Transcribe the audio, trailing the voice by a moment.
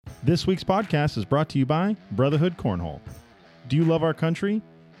This week's podcast is brought to you by Brotherhood Cornhole. Do you love our country?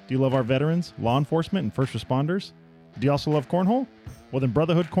 Do you love our veterans, law enforcement, and first responders? Do you also love cornhole? Well, then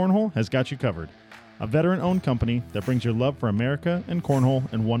Brotherhood Cornhole has got you covered. A veteran-owned company that brings your love for America and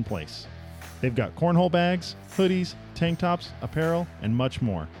cornhole in one place. They've got cornhole bags, hoodies, tank tops, apparel, and much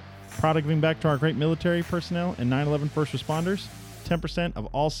more. Product giving back to our great military personnel and 9/11 first responders. 10% of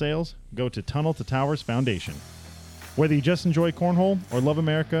all sales go to Tunnel to Towers Foundation. Whether you just enjoy cornhole or love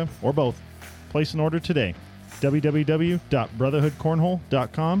America or both, place an order today.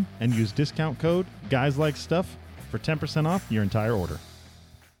 www.brotherhoodcornhole.com and use discount code GUYSLIKESTUFF for 10% off your entire order.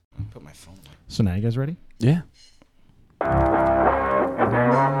 Put my phone away. So now you guys ready? Yeah.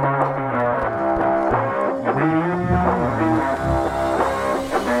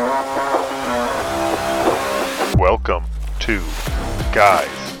 Welcome to Guys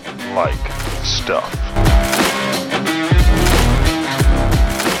Like Stuff.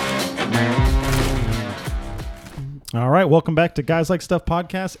 All right, welcome back to Guys Like Stuff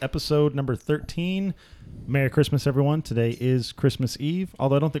podcast, episode number 13. Merry Christmas, everyone. Today is Christmas Eve,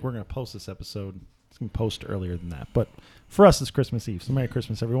 although I don't think we're going to post this episode. It's going to post earlier than that, but for us, it's Christmas Eve, so Merry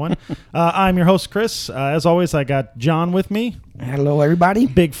Christmas, everyone. I'm your host, Chris. As always, I got John with me. Hello, everybody.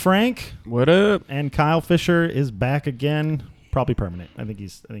 Big Frank. What up? And Kyle Fisher is back again, probably permanent. I think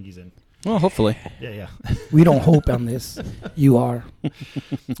he's in. Well, hopefully. Yeah. We don't hope on this. You are.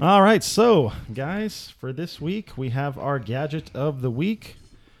 All right, so guys, for this week, we have our gadget of the week,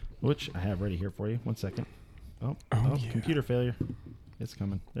 which I have ready here for you. 1 second. Oh, yeah. Computer failure. It's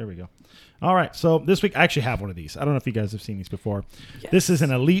coming. There we go. All right, so this week I actually have one of these. I don't know if you guys have seen these before. Yes. This is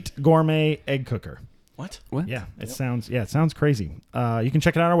an Elite Gourmet egg cooker. What? Yeah, it sounds crazy. You can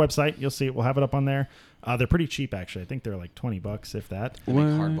check it out on our website. You'll see it. We'll have it up on there. They're pretty cheap, actually. I think they're like $20, if that. They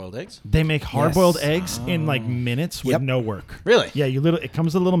make hard-boiled eggs? They make hard-boiled Yes. eggs in like minutes with Yep. no work. Really? Yeah, it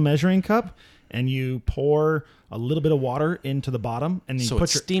comes with a little measuring cup, and you pour a little bit of water into the bottom, and then So you it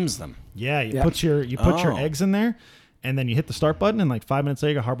put your steams them. you put your Oh. eggs in there, and then you hit the start button, and like 5 minutes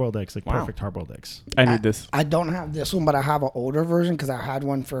later, you got hard-boiled eggs, like Wow. perfect hard-boiled eggs. I need this. I don't have this one, but I have an older version because I had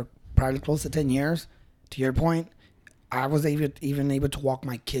one for probably close to 10 years. To your point, I was even able to walk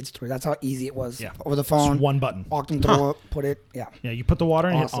my kids through. That's how easy it was. Yeah. Over the phone. Just one button. Walk them through it, put it, yeah. Yeah, you put the water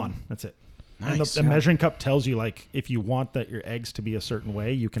in, and hit Awesome. on. That's it. Nice. And the measuring cup tells you, like, if you want that your eggs to be a certain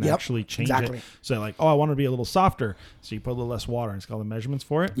way, you can Yep, actually change exactly. it. So, like, I want it to be a little softer. So you put a little less water, and it's got all the measurements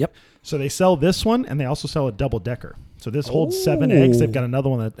for it. Yep. So they sell this one, and they also sell a double decker. So this holds 7 eggs. They've Oh. got another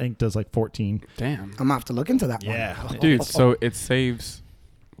one that I think does like 14. Damn. I'm going to have to look into that Yeah. one. Dude, so it saves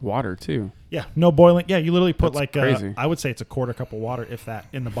water, too. Yeah, no boiling. Yeah, you literally put That's like crazy. I would say it's a quarter cup of water, if that,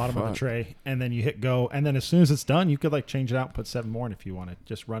 in the bottom of the Fuck. tray, and then you hit go, and then as soon as it's done, you could like change it out and put 7 more in if you want to.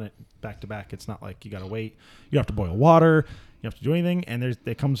 Just run it back to back. It's not like you got to wait. You don't have to boil water. You don't have to do anything, and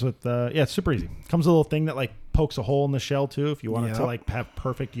it comes with it's super easy. It comes with a little thing that like pokes a hole in the shell too. If you want it to Yep. like have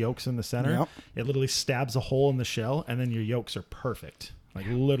perfect yolks in the center, Yep. it literally stabs a hole in the shell, and then your yolks are perfect, like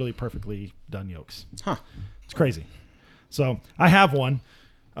literally perfectly done yolks. Huh. It's crazy. So I have one.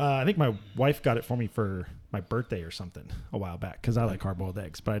 I think my wife got it for me for my birthday or something a while back because I like hard-boiled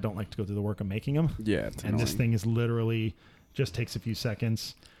eggs, but I don't like to go through the work of making them. Yeah, it's And this annoying. thing is literally just takes a few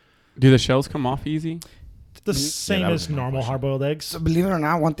seconds. Do the shells come off easy? It's the same that was as my normal question. hard-boiled eggs. So believe it or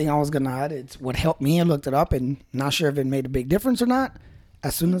not, one thing I was going to add, it's what helped me. I looked it up and not sure if it made a big difference or not.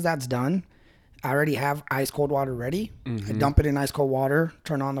 As soon as that's done, I already have ice cold water ready. I dump it in ice cold water,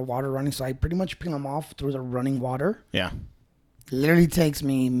 turn on the water running. So I pretty much peel them off through the running water. Yeah. Literally takes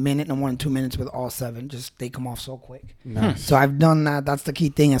me a minute and 1 2 minutes with all 7. Just they come off so quick. Nice. So I've done that. That's the key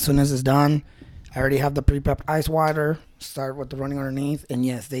thing. As soon as it's done, I already have the pre-prepped ice water. Start with the running underneath, and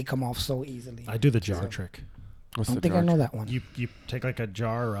yes, they come off so easily. I do the jar trick. What's I the don't think I jar? know that one. You take like a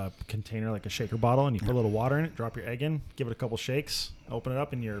jar or a container, like a shaker bottle, and you put a little water in it, drop your egg in, give it a couple shakes, open it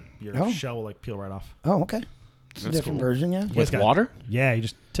up, and your Oh. shell will like peel right off. Oh, okay. It's a That's different cool. version, yeah. It's got- Water? Yeah, you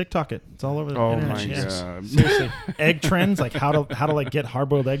just TikTok it. It's all over the Oh, internet. my Yeah. God. Seriously, egg trends, like how to like get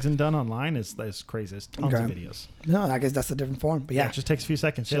hard-boiled eggs and done online is crazy. There's tons of Okay. videos. No, I guess that's a different form. But Yeah, yeah, it just takes a few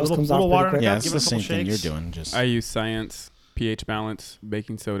seconds. Yeah, a Shells little, comes off little pretty water in quick. the Yeah, cup, it's give the it a couple same thing shakes. you're doing. Just I use Science pH balance,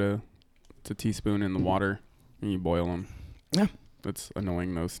 baking soda. It's a teaspoon in the water, and you boil them. Yeah. That's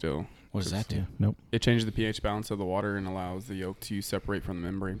annoying, though, still. what does that do? Yeah, nope. It changes the pH balance of the water and allows the yolk to separate from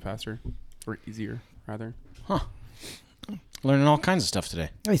the membrane faster, or easier, rather. Learning all kinds of stuff today.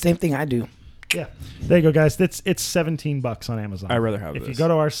 Hey, same thing I do. Yeah, there you go, guys. It's $17 on Amazon. I'd rather have If this. you go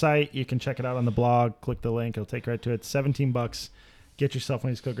to our site, you can check it out on the blog. Click the link; it'll take you right to it. $17. Get yourself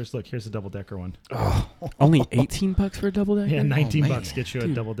one of these cookers. Look, here's a double decker one. Only $18 for a double decker? Yeah, $19 man. gets you a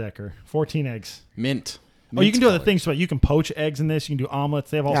Dude. double decker. 14 eggs. Mint. Oh, you can do other things. So you can poach eggs in this. You can do omelets.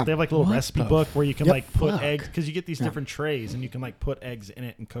 They have Yeah. they have like a little recipe book where you can Yep. like put Fuck. eggs because you get these different trays and you can like put eggs in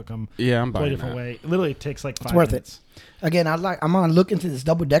it and cook them. Yeah, I'm Play a buying different that. way. Literally, it takes like 5 worth it. minutes. Again, I'm gonna look into this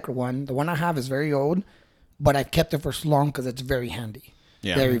double decker one. The one I have is very old, but I've kept it for so long because it's very handy.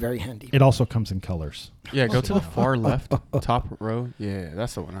 Yeah. Very, very handy. It also comes in colors. Yeah, go to the far left, top row. Yeah,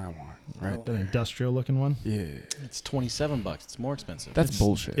 that's the one I want. Right That there. industrial looking one. Yeah, It's $27. It's more expensive. that's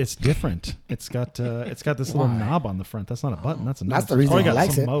bullshit. It's different. It's got this little knob on the front. That's not a button. That's a knob. That's the reason Probably he got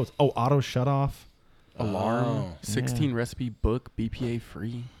likes some it. modes. Oh, auto shut off. Alarm, Oh. 16 recipe book, BPA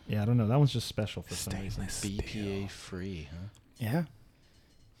free. Yeah, I don't know. That one's just special for some reason. Stainless BPA free, huh? Yeah.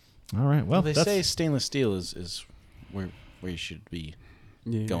 All right. Well, They that's, say stainless steel is where you should be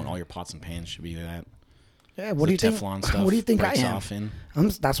Yeah. going. All your pots and pans should be that. Yeah. What do you The think? Teflon stuff What do you think I breaks am? off in.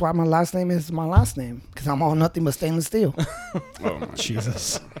 That's why my last name is my last name because I'm all nothing but stainless steel. Oh my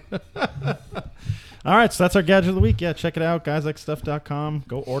Jesus. All right, so that's our gadget of the week. Yeah, check it out, guyslikestuff.com.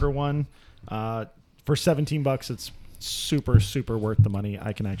 Go order one. For $17, it's super, super worth the money.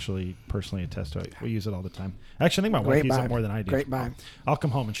 I can actually personally attest to it. We use it all the time. Actually, I think my wife Great uses buy. it more than I do. Great buy. I'll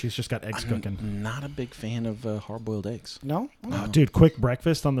come home and she's just got eggs cooking. I'm not a big fan of hard-boiled eggs. No. Oh, dude, quick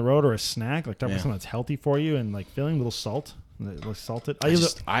breakfast on the road or a snack, like that Yeah. something that's healthy for you and like filling a little salt. A little salted.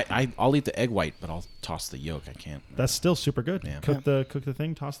 I'll eat the egg white, but I'll toss the yolk. I can't. That's still super good. Yeah. Cook the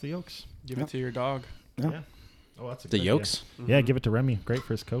thing, toss the yolks. Give it to your dog. Yeah. Yeah. Oh, that's a The good yolks? idea. Yeah, give it to Remy. Great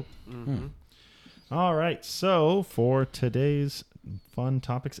for his coat. All right. So for today's fun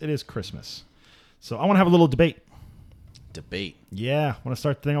topics, it is Christmas. So I want to have a little debate. Debate. Yeah, I want to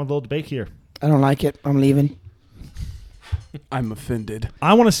start the thing with a little debate here. I don't like it. I'm leaving. I'm offended.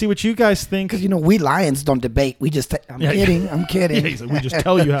 I want to see what you guys think. Because, we Lions don't debate. We just, I'm Yeah. kidding. I'm Yeah, kidding. he's like, we just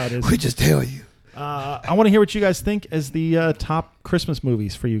tell you how it is. We just tell you. I want to hear what you guys think as the top Christmas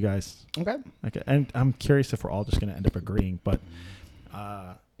movies for you guys. Okay. Okay, and I'm curious if we're all just going to end up agreeing, but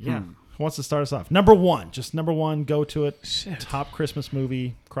yeah. Who wants to start us off? Number one, go to it. Shit. Top Christmas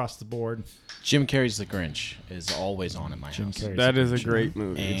movie across the board. Jim Carrey's The Grinch is always on in my house. Carrey's That The is a Grinch. great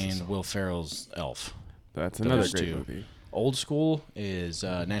movie. And Will Ferrell's Elf. That's those another great two. movie. Old school is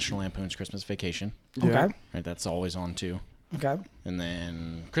National Lampoon's Christmas Vacation. Yeah. Okay. Right, that's always on too. Okay. And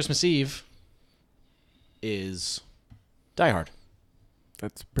then Christmas Eve is Die Hard.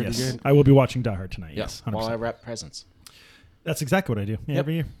 That's pretty Yes, good. I will be watching Die Hard tonight. Yes, 100%. While I wrap presents. That's exactly what I do Yep.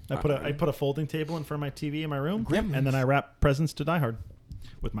 every year. I put a folding table in front of my TV in my room, Yep. and then I wrap presents to Die Hard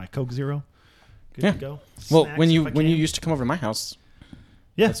with my Coke Zero. Good Yeah. to go. Well, Snacks when if you I when you can. used to come over to my house,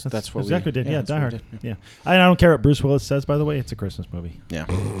 yeah, that's what we- exactly did. yeah, Yeah, that's Die what we Hard. did, Yeah, I don't care what Bruce Willis says. By the way, it's a Christmas movie. yeah,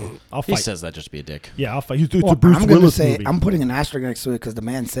 I'll he fight. says that just to be a dick. Yeah, I'll fight. It's Well, a Bruce I'm going to Willis say, movie. I'm putting an asterisk next to it because the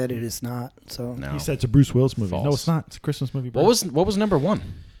man said it is not. So No. He said it's a Bruce Willis movie. No, False. it's not. It's a Christmas movie. Bro. What was number one?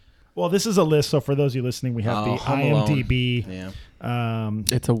 Well, this is a list. So for those of you listening, we have the Home Alone. IMDb Yeah,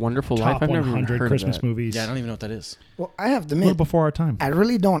 It's a Wonderful top Life. I've never even 100 heard Christmas of that. movies. yeah. I don't even know what that is. Well, I have to a little admit, before our time. I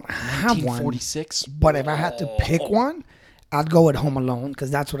really don't have one. 1946. But if I had to pick one, I'd go with Home Alone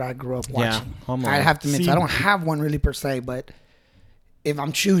because that's what I grew up watching. Home Alone. I'd have to admit, See- I don't have one really per se, but if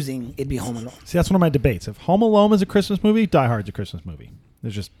I'm choosing, it'd be Home Alone. See, that's one of my debates. If Home Alone is a Christmas movie, Die Hard's a Christmas movie.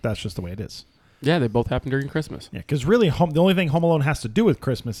 That's just the way it is. Yeah, they both happen during Christmas. Yeah, because really, the only thing Home Alone has to do with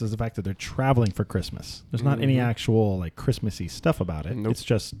Christmas is the fact that they're traveling for Christmas. There's not any actual like Christmassy stuff about it. Nope. It's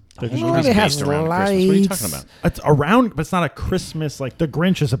just they're Home just Alone Well, is it has based around Christmas. What are you lights. talking about? it's around, but it's not a Christmas. Like The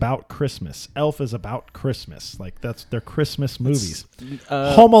Grinch is about Christmas. Elf is about Christmas. Like they're Christmas movies.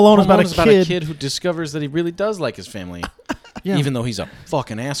 Home Alone is about a kid. who discovers that he really does like his family, Yeah. even though he's a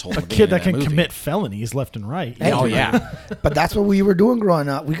fucking asshole. A kid that can commit felonies left and right. Hey. Oh yeah, But that's what we were doing growing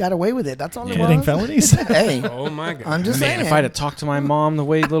up. We got away with it. That's all it Committing was. felonies. Hey, Oh my god! I'm just man. saying. If I'd have talked to my mom the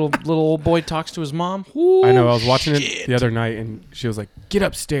way little old boy talks to his mom, whoo, I know. I was watching it shit. the other night, and she was like, "Get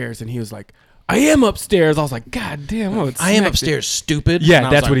upstairs," and he was like, "I am upstairs." I was like, "God damn!" Oh, I am upstairs, stupid. Yeah, And I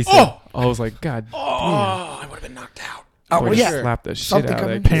was that's what he like, said. I was like, "God damn!" Oh, I would have been knocked out. Oh, I well, would've yeah. slapped the shit Something out of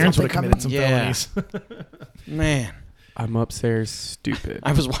coming- that kid. Parents would have Something committed some Yeah. felonies. Man, I'm upstairs, stupid.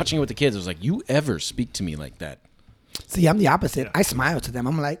 I was watching it with the kids. I was like, "You ever speak to me like that?" See, I'm the opposite. I smile to them.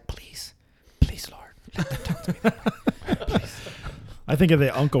 I'm like, please, Lord. I think of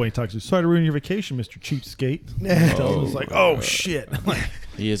the uncle when he talks to you. Sorry to ruin your vacation, Mr. Cheapskate. It's like, oh shit.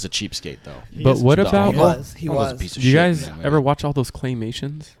 He is a cheapskate, though. But what He about? was. He He was a was. piece of Do you shit, guys man. ever watch all those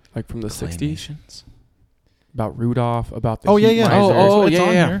claymations, like from the '60s, Claymations? about Rudolph, about the Oh, yeah, Heat yeah. Miser? Oh, It's yeah,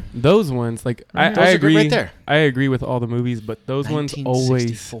 on yeah. there. Those ones, like I Those are good agree. right there. I agree with all the movies, but those ones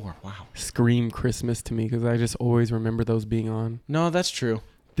always 1964. Wow. scream Christmas to me because I just always remember those being on. No, that's true.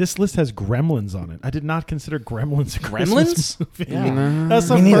 This list has Gremlins on it. I did not consider Gremlins a Christmas Gremlins? movie. Yeah. Nah. That's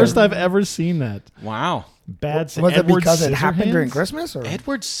the Me neither. first I've ever seen that. Wow. Bad. Was it Edward because it happened during Scissorhands? Christmas? Or?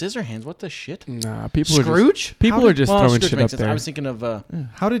 Edward Scissorhands. What the shit? Nah, people Scrooge? People are just throwing Scrooge shit makes up sense. I there. was thinking of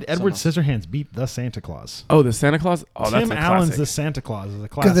How did Edward Someone Scissorhands beat the Santa Claus? Oh, the Santa Claus. Oh, that's Tim a Allen's classic. the Santa Claus. Is a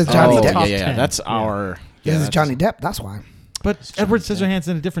 'Cause classic. it's Johnny oh, Depp. yeah, yeah, Top That's 10. our. This is that's- Johnny Depp. That's why. But Edward Scissorhands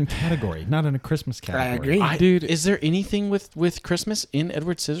in a different category, not in a Christmas category. agree. Dude, Is there anything with Christmas in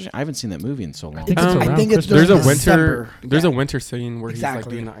Edward Scissorhands? I haven't seen that movie in so long. I think it's Um, around I think it's Christmas. there's a during winter. December. There's Yeah. a winter scene where he's like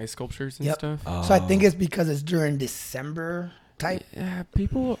Exactly. doing the ice sculptures and Yep. stuff. So I think it's because it's during December type. Yeah,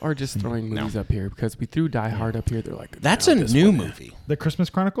 people are just throwing movies up here because we threw Die Hard up here. They're like, That's "No, a this new one." movie. The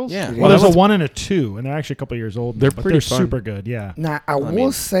Christmas Chronicles? Yeah. Well, there's That a was- 1 and a 2, and they're actually a couple years old. They're but pretty they're fun. super good, yeah. Now I will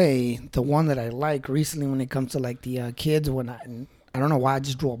mean- say the one that I like recently when it comes to like the kids, when I don't know why I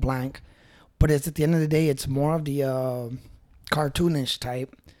just drew a blank, but it's at the end of the day it's more of the cartoonish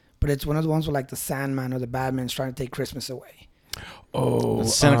type, but it's one of the ones with like the Sandman or the Batman's trying to take Christmas away. Oh,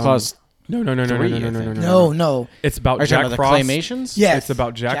 Santa Claus. No. Three, I think. No. It's about Are you talking Jack about Frost. the claymations? Yes. It's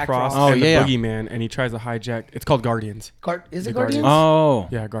about Jack Jack Frost Frost. Oh, and yeah. the Boogeyman, and he tries to hijack. It's called Guardians. Is The it Guardians? Oh.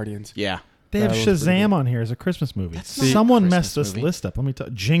 Yeah, Guardians. Yeah. They have That was pretty Shazam good. on here as a Christmas movie. That's not a Someone Christmas messed this movie. list up. Let me tell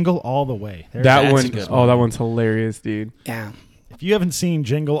you. Jingle All the Way. There's That That's one, a good oh, that one. one's hilarious, dude. Yeah. If you haven't seen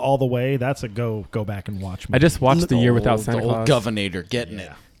Jingle All the Way, that's a go back and watch. I just watched The Year Without The Santa old Claus. Governor getting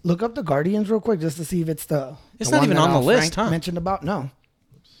it. Look up the Guardians real quick just to see if it's the. It's the not one even that, on the list, Frank huh? Mentioned about no.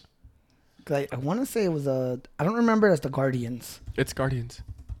 'Cause I want to say it was a. I don't remember it as the Guardians. It's Guardians.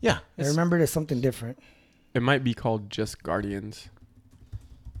 Yeah. I remember it as something different. It might be called just Guardians.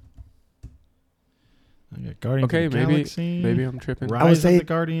 Guardians Okay, of the maybe Galaxy, I'm tripping. Rise I would of say- the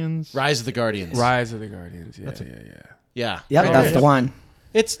Guardians. Rise of the Guardians. Rise of the Guardians. Yeah, That's a- yeah. Yeah. Yep, Oh, that's yeah. the one.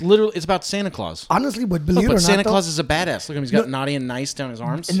 It's literally it's about Santa Claus. Honestly, but Look, believe it or but not, Santa though, Claus is a badass. Look at him. He's got No. naughty and nice down his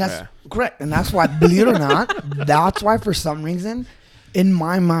arms. and that's Yeah. correct, and that's why, believe it or not, that's why for some reason, in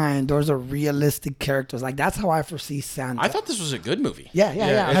my mind, those are realistic characters. Like that's how I foresee Santa. I thought this was a good movie. Yeah.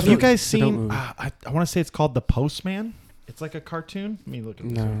 Yeah, Have it's you a- guys it's a dope seen? movie. I want to say it's called The Postman. It's like a cartoon. Let me look at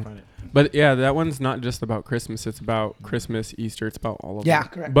this. No. and find it. But yeah, that one's not just about Christmas. It's about Christmas, Easter. It's about all of Yeah, them.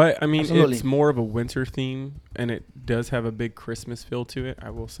 correct. But I mean, Absolutely. it's more of a winter theme, and it does have a big Christmas feel to it. I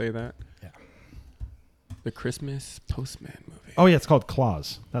will say that. Yeah. The Christmas Postman movie. Oh yeah, it's called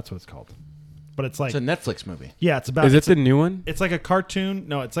Claus. That's what it's called. But it's like It's a Netflix movie. yeah, it's about. Is it it's the new one? It's like a cartoon.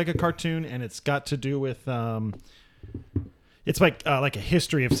 No, it's like a cartoon, and it's got to do with. It's like a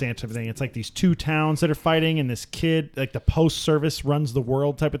history of Santa thing. It's like these two towns that are fighting, and this kid, like the post service runs the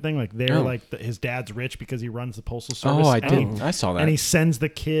world type of thing. Like they're Oh. like his dad's rich because he runs the postal service. I and did. he- I saw that. And he sends the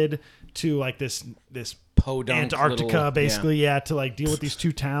kid to like this Podunk Antarctica, little- basically, yeah, to like deal with these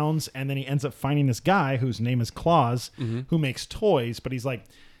two towns, and then he ends up finding this guy whose name is Claus, who makes toys, but he's like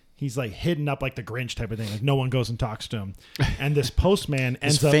hidden up like the Grinch type of thing. Like no one goes and talks to him, and this postman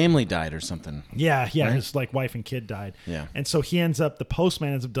His ends up. family died or something. Yeah, Right? his like wife and kid died. Yeah. and so the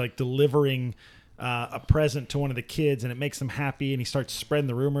postman ends up like delivering a present to one of the kids, and it makes them happy, and he starts spreading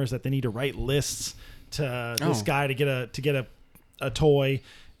the rumors that they need to write lists to this Oh. guy to get a toy.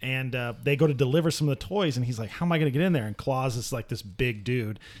 And they go to deliver some of the toys, and he's like, "How am I going to get in there?" And Claus is like this big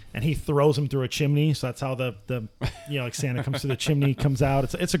dude, and he throws him through a chimney. So that's how the like Santa comes through the chimney, comes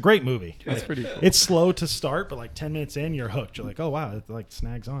out. It's a great movie. That's pretty cool. It's slow to start, but like 10 minutes in, you're hooked. You're like, "Oh wow!" It like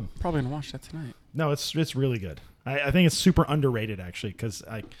snags on. Probably gonna watch that tonight. No, it's really good. I think it's super underrated actually, because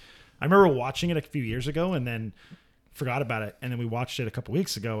I remember watching it a few years ago and then forgot about it, and then we watched it a couple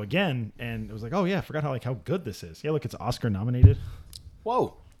weeks ago again, and it was like, oh yeah, I forgot how good this is. Yeah, look, it's Oscar nominated.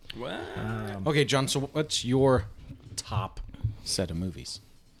 Whoa. What? Okay, John. So what's your top set of movies?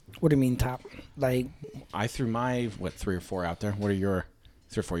 What do you mean top? Like I threw my 3 or 4 out there. What are your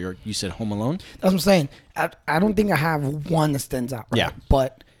 3 or 4? You said Home Alone. that's what I'm saying. I don't think I have one that stands out. Right? Yeah.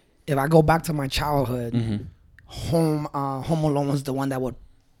 But if I go back to my childhood, Mm-hmm. Home Alone was the one that would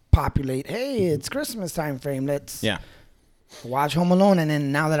populate. Hey, it's Christmas time frame. Let's Yeah. watch Home Alone. And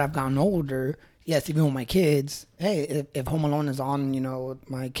then now that I've gotten older, yes, even with my kids, hey, if Home Alone is on,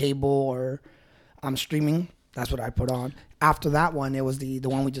 my cable or I'm streaming, that's what I put on. After that one, it was the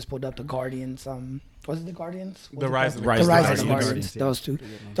one we just pulled up, the Guardians. Was it the Guardians? The Rise of the The Rise of the Guardians. Guardians. Yeah. Those two.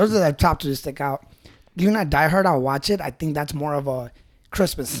 Those are the top two to stick out. Even at Die Hard, I'll watch it. I think that's more of a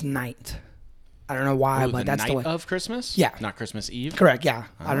Christmas night. I don't know why, Oh, but the that's the night way. of Christmas. Yeah. Not Christmas Eve. Correct, yeah.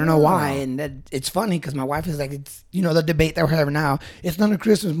 I don't know why. And it's funny because my wife is like, it's the debate that we're having now. It's not a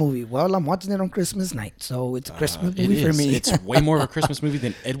Christmas movie. Well, I'm watching it on Christmas night, so it's a Christmas It movie for is. me. It's way more of a Christmas movie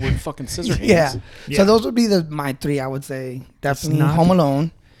than Edward fucking Scissorhands. yeah. Yeah. So those would be my three, I would say. Definitely not- Home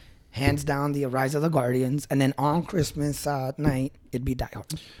Alone, hands down the Rise of the Guardians, and then on Christmas night, it'd be Die Hard.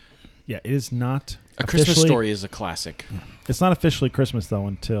 Yeah, it is not A Christmas officially- Story is a classic. It's not officially Christmas though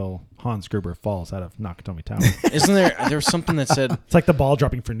until Hans Gruber falls out of Nakatomi Tower. Isn't there's something that said It's like the ball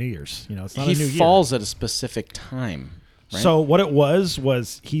dropping for New Year's. You know, it's not he a new year. falls at a specific time. Right? So what it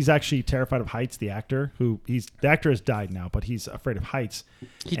was he's actually terrified of heights. The actor the actor has died now, but he's afraid of heights.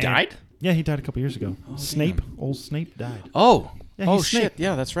 He And- died? Yeah, he died a couple years ago. Snape, old Snape died. Oh. Yeah, oh he's shit. Snape.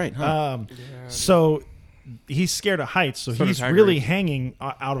 Yeah, that's right. Huh? So he's scared of heights, so So he's does Hagrid. really hanging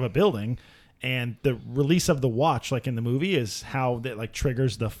out of a building. And the release of the watch, like in the movie, is how that like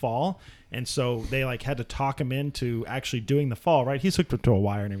triggers the fall. And so they like had to talk him into actually doing the fall. Right, he's hooked up to a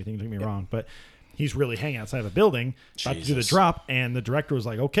wire and everything. Don't get me wrong, but he's really hanging outside of a building, about to do the Jesus. drop. And the director was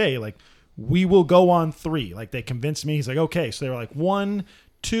like, "Okay, like we will go on 3." Like they convinced me. He's like, "Okay." So they were like 1,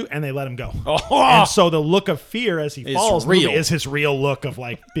 2, and they let him go. And so the look of fear as he It's falls real. is his real look of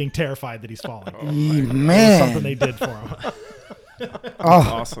like being terrified that he's falling. Man. Something they did for him.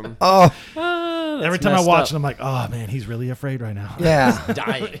 Awesome. Every time I messed watch up. it, I'm like, oh man, he's really afraid right now. Yeah.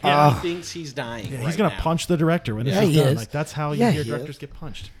 dying. He thinks he's dying. Yeah, right he's gonna now. punch the director when this Yeah, is he done. is. Like that's how Yeah, you hear he directors is. get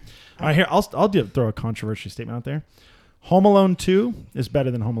punched. All right, here I'll throw a controversial statement out there. Home Alone 2 is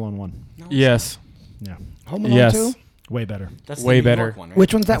better than Home Alone 1. Yes. Yeah, Home Alone Yes. 2? way better. That's Way the New better. York one, right?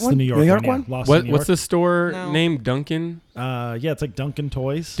 Which one's that That's one? the New York, one? Yeah. Lost in New What's the York. store No. name? Duncan? Yeah, it's like Duncan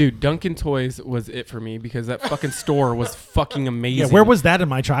Toys. Dude, Duncan Toys was it for me because that fucking store was fucking amazing. Yeah, where was that in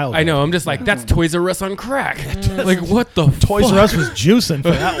my childhood? I know. I'm just like, that's Toys R Us on crack. Like, what the Toys R Us was juicing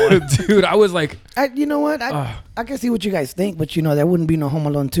for that one. Dude, I was like, You know what? I can see what you guys think, but there wouldn't be no Home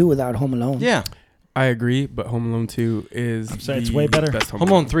Alone 2 without Home Alone. Yeah. I agree, but Home Alone 2 is saying it's the way better. best Home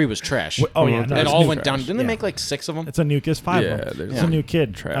Alone 3 was trash. Oh yeah, no, it it's all new went trash. down. Didn't Yeah. they make like 6 of them? It's a new. It's 5 Yeah, of them. there's It's a new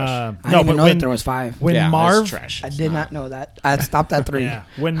kid. trash. I No, didn't even but know when that there was 5. when yeah, Marv that's trash. I did not know that. I had stopped at 3. Yeah,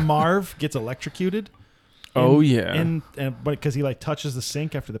 when Marv gets electrocuted. Oh, yeah. but because he like touches the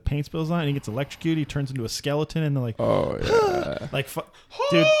sink after the paint spills on, it and he gets electrocuted, he turns into a skeleton, and they're like, Oh, yeah. like,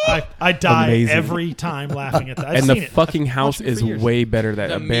 dude, I die Amazing. every time laughing at that. I've And seen the it. fucking I've house watched it is for years. way better. That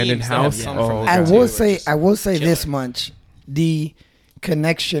The abandoned memes that have house. come Oh, from I that. God. will It's say just this killer. much: the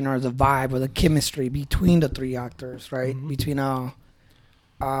connection or the vibe or the chemistry between the 3 actors, right? Between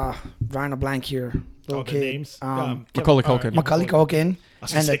drawing a blank here, little Oh, the kid, names. Macaulay Culkin. Macaulay Culkin, I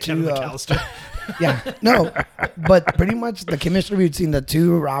was gonna and say the Kevin 2. McAllister. Yeah, no, but pretty much the chemistry between the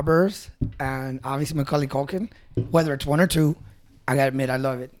 2 robbers and obviously Macaulay Culkin, whether it's 1 or 2, I gotta admit I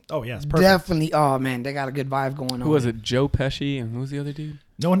love it. Oh yeah, it's perfect. Definitely. Oh man, they got a good vibe going on. Who was it? Joe Pesci. And who was the other dude?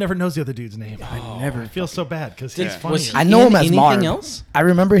 No one ever knows the other dude's name. I never. I feel so bad because he's Did- funny. was he- I know him as anything Marv. else? I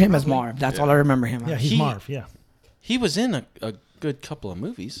remember him as Marv. That's all I remember him Yeah, as. he's He- Marv. Yeah, He was in a good couple of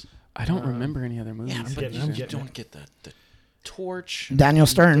movies. I don't remember any other movies. Yeah, I'm but getting you it. don't get the torch. Daniel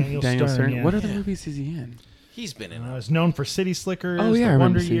Stern. Daniel Stern. Yeah. What other Yeah. movies is he in? He's been in Is known for City Slickers. Oh, yeah, I the remember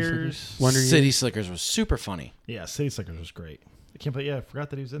Wonder City Years. Slickers. Wonder City Years. Slickers was super funny. Yeah, City Slickers was great. I can't believe. Yeah, I forgot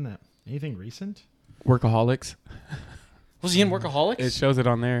that he was in that. Anything recent? Workaholics. Was he in Workaholics? It shows it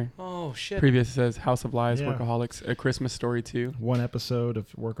on there. Oh shit! Previous says House of Lies, Yeah. Workaholics, A Christmas Story 2. One episode of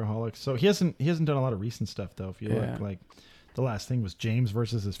Workaholics. So he hasn't done a lot of recent stuff though. If you Yeah. look, like the last thing was James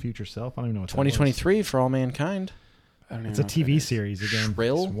versus his future self. I don't even know what that was. 2023 for All Mankind. I don't even It's a know what that TV is. series again.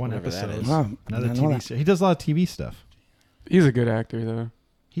 Shrill? It's one Whatever that episode. is. Wow, Another I know TV that. series. He does a lot of TV stuff. He's a good actor though.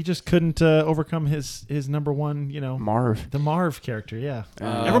 He just couldn't overcome his number one, Marv. the Marv character. Yeah, Um,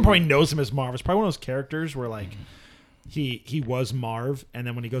 everyone probably knows him as Marv. It's probably one of those characters where like he was Marv, and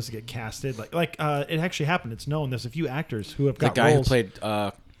then when he goes to get casted, like it actually happened. It's known. There's a few actors who have The got guy roles. who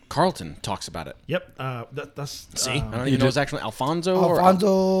played Carlton talks about it. Yep. That's See, I don't even know his actual Alfonso.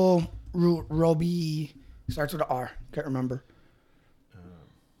 Alfonso Roby starts with an R. Can't remember.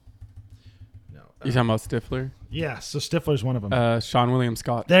 No. You talking about Stifler? Yeah. So Stifler's one of them. Sean William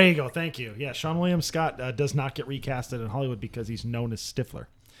Scott. There you go. Thank you. Yeah, Sean William Scott does not get recasted in Hollywood because he's known as Stifler.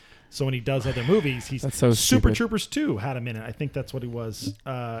 So when he does other movies, he's That's so Super stupid. Troopers 2 had him in it. I think that's what he was.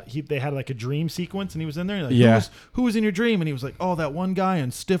 They had like a dream sequence, and he was in there. Like, Yeah. who was in your dream? And he was like, oh, that one guy,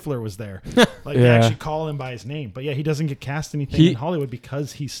 and Stifler was there. Like they Yeah. actually call him by his name. But yeah, he doesn't get cast anything in Hollywood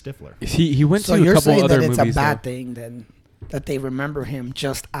because he's Stifler. He went So to a you're couple saying other that it's movies. a bad though. thing then that they remember him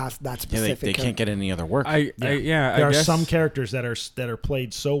just as that Yeah, specific. they can't get any other work. I There I are guess some characters that are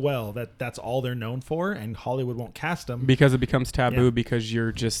played so well that that's all they're known for, and Hollywood won't cast them. because it becomes taboo Yeah. because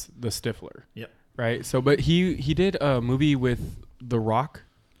you're just the Stifler. Yep. Right. So, but he did a movie with The Rock.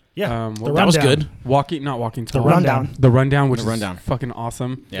 Yeah. The that was Rundown. good. Not Walking Tall. Rundown. The Rundown, which The is Rundown. fucking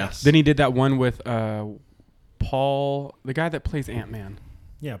awesome. Yes. Then he did that one with Paul, the guy that plays Ant-Man.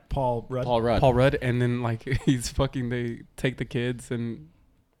 Yeah, Paul Rudd. Paul Rudd. Paul Rudd, and then like they take the kids and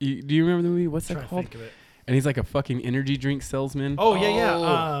do you remember the movie? What's Trying that to called? think of it. And he's like a fucking energy drink salesman. Oh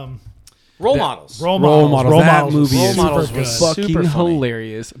yeah. Role models. Role Role models. Models. That was movie Role is Models super was good. super fucking funny.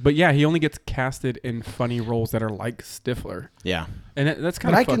 hilarious. But yeah, he only gets casted in funny roles that are like Stifler, Yeah. and that's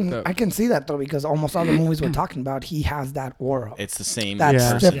kind But of fucked up. I can see that though because almost all the movies we're talking about, he has that aura, It's the same that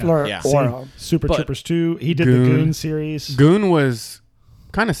Yeah. person. Stifler Yeah. aura. Super But- Troopers 2. He did the Goon. Goon series. Goon was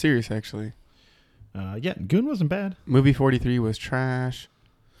kind of serious, actually. Yeah, Goon wasn't bad. Movie 43 was trash.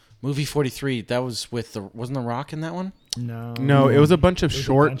 Movie 43, that was with wasn't The Rock in that one? No. No, it was a bunch of There's a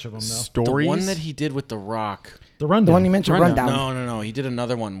short bunch of 'em, though. stories. The one that he did with The Rock. The Rundown. The one you mentioned, Rundown. Rundown. No. He did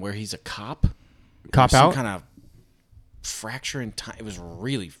another one where he's a cop. Cop Some Out. kind of fracture in time. It was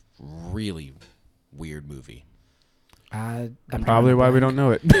really, really weird movie. I'm Probably drawing a why we blank. don't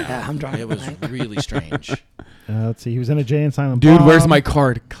know it. Yeah, I'm drawing. It was really strange. Let's see. He was in a Jay and Silent Dude, Bob. where's my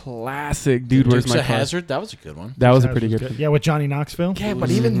card? Classic. Dude, where's Dukes my of card? Hazzard? That was a good one. That was a That pretty good. Yeah, with Johnny Knoxville. Yeah,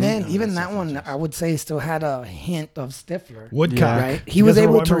 but even then, even that one, I would say still had a hint of Stifler. Woodcock. Yeah. Right? He You was guys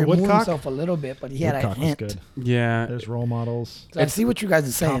able to remember remove Woodcock? himself a little bit, but he had Woodcock a was hint. good. Yeah, There's role models. So I see what you guys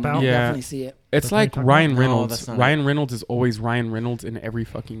are saying. Cop Out? I Yeah. definitely see it. it's That's what like you're talking Ryan about? No, Reynolds. that's not Ryan Reynolds is always Ryan Reynolds in every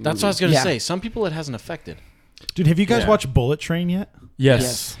fucking movie. That's what I was going to Yeah. say. Some people it hasn't affected. Dude, have you guys Yeah. watched Bullet Train yet? Yes,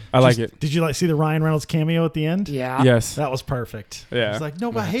 Yes. I like it. Did you see the Ryan Reynolds cameo at the end? Yeah. Yes. That was perfect. Yeah. He's like,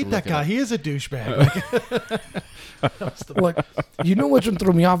 no, but I have to hate that look it guy. up. He is a douchebag. What you know which one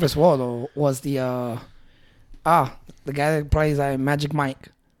threw me off as well though was the guy that plays Magic Mike.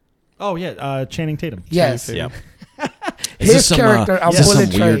 Oh, yeah. Channing Tatum. Yes. Yeah. His character on is this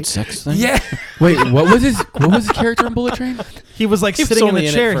Bullet some weird Train. sex thing? Yeah. Wait, what was his character on Bullet Train? He was like He was sitting in only the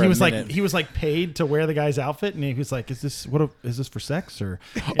in it chair. for He a was like minute. he was like paid to wear the guy's outfit, and he was like, "Is this is this for sex or?"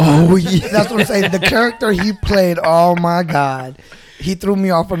 Oh yeah. That's what I'm saying. The character he played, oh my god. He threw me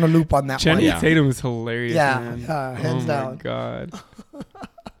off on the loop on that Channing one. Yeah. Tatum is hilarious. Yeah, man. hands oh down. my god.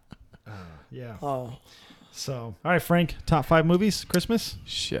 Yeah. Oh. So, all right, Frank. Top 5 movies Christmas.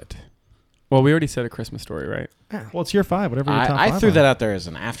 Shit. Well, we already said a Christmas story, right? Well, it's your 5. Whatever your top 5. I threw are. that out there as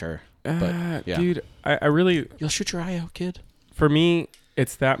an after. yeah. Dude, I really, You'll shoot your eye out, kid. for me,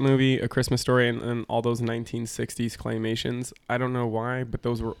 it's that movie, A Christmas Story, and all those 1960s claymations. I don't know why, but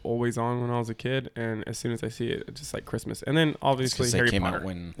those were always on when I was a kid, and as soon as I see it, it's just like Christmas. And then obviously Because they Harry came Potter. out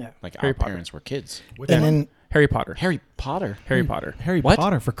when like Harry our Potter. parents were kids. Which And one? then Harry Potter. Harry Potter. Harry Potter. Harry What?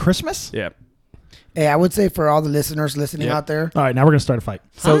 Potter for Christmas. Yeah. hey, I would say for all the listeners listening Yeah. out there, All right, now we're gonna start a fight.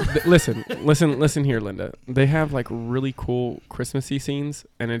 So listen here, Linda. They have like really cool Christmassy scenes,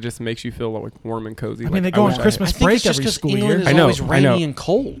 and it just makes you feel like warm and cozy. I mean, Like, they go wish on I- Christmas I think break it's just every 'cause school England year. is I know, always I rainy know. and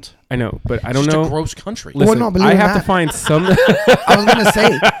cold. I know, but I It's don't just know. a gross country. Listen, no, believe I it or have to not. find some. I was gonna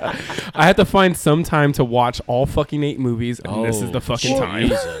say I had to find some time to watch all fucking 8 movies, and this is the fucking time.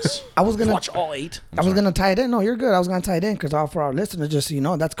 Jesus. I was gonna Watch all 8. I was gonna tie it in. No, you're good. I was gonna tie it in because all for our listeners, just so you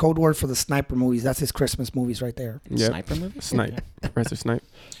know, that's code word for the sniper movies. That's his Christmas movies right there. Yep. Sniper movie? Snipe, Professor Snipe.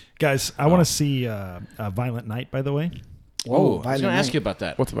 Guys, I want to see Violent Night. By the way, Oh, I was Violent going to ask Night. you about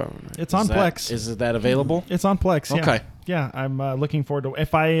that. What's about? it's on Plex. Is that available? It's on Plex. Yeah. Okay. Yeah, I'm looking forward to.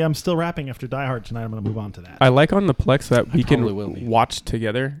 If I am still rapping after Die Hard tonight, I'm gonna move on to that. I like on the Plex that we probably will can be. watch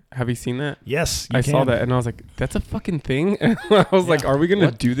together. Have you seen that? Yes, you I can. saw that, and I was like, "That's a fucking thing." And I was like, "Are we gonna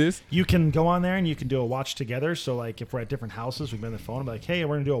What? do this?" You can go on there and you can do a watch together. So, like, if we're at different houses, we can be on the phone and be like, "Hey,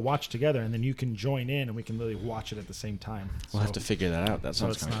 we're gonna do a watch together," and then you can join in and we can really watch it at the same time. We'll have to figure that out. That So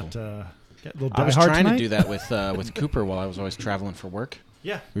sounds it's kind of not cool. get a little I Die was Hard trying tonight. to do that with Cooper while I was always traveling for work.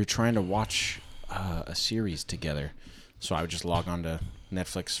 Yeah. We were trying to watch a series together. So I would just log on to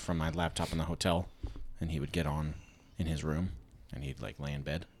Netflix from my laptop in the hotel, and he would get on in his room, and he'd like lay in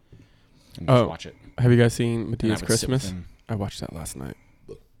bed and just Oh. watch it. Have you guys seen And I Medea's would sit with Christmas? him. I watched that last night.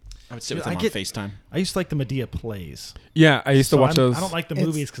 I would sit Dude, with I him get- on FaceTime. I used to like the Medea plays. Yeah, I used to So watch those. I don't like the It's-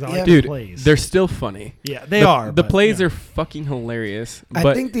 movies because I yeah. like Dude, the plays. they're still funny. Yeah, they The- are. The but, plays yeah. are fucking hilarious. I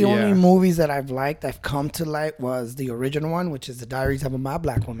but think the yeah. only movies that I've liked, I've come to like, was the original one, which is The Diaries of a Mad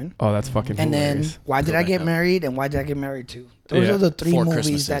Black Woman, Oh, that's fucking and hilarious. then Why Did Go I back Get up. Married and Why Did I Get Married Too. Those Yeah. are the 3 Four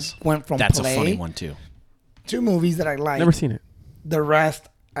movies that Christmases. went from That's play. a funny one too. 2 movies that I like. Never seen it. The rest,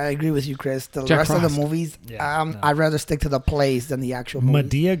 I agree with you, Chris. The Jack rest of Frost. the movies, Yeah, no. I'd rather stick to the plays than the actual movies.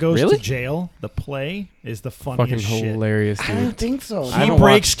 Medea Goes Really? to Jail. The play is the Fucking funniest shit. hilarious, I don't dude. think so. I He haven't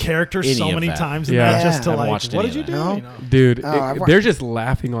breaks watched characters any so of many that. times in Yeah. that just to Yeah. Haven't like, watched what any did you of do? that. No. You know? Dude, Oh, I've wa- they're just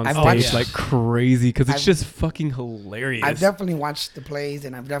laughing on I've stage watched- like crazy because it's I've- just fucking hilarious. I've definitely watched the plays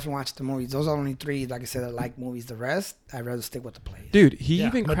and I've definitely watched the movies. Those are only 3, like I said, I like movies. The rest, I'd rather stick with the plays. Dude, he Yeah.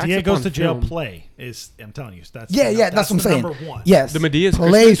 even cracks Medea up Goes on to Jail film. play is, I'm telling you, that's Yeah, yeah, that's what I'm the saying. number one. Yes, The Medea's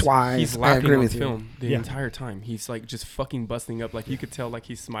plays face wise, he's I laughing agree on with you. film the Yeah. entire time. He's like just fucking busting up. Like you could tell, like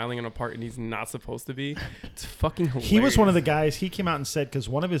he's smiling in a part and he's not supposed to be. It's fucking hilarious. He was one of the guys. He came out and said because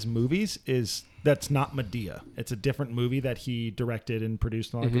one of his movies that's not Medea. It's a different movie that he directed and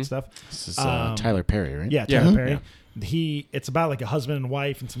produced and all that good stuff. This is Tyler Perry, right? Yeah, Yeah. Tyler Mhm. Perry. It's about like a husband and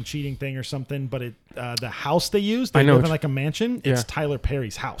wife and some cheating thing or something. But the house they use, they I know live in what like a mansion. It's Yeah. Tyler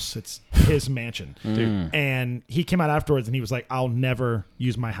Perry's house. It's his mansion. Dude. And he came out afterwards and he was like, "I'll never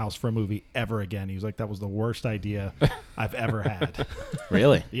use my house for a movie ever again." He was like, "That was the worst idea I've ever had."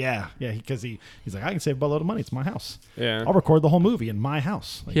 Really? Yeah, because he's like, "I can save a buttload of money. It's my house. Yeah. I'll record the whole movie in my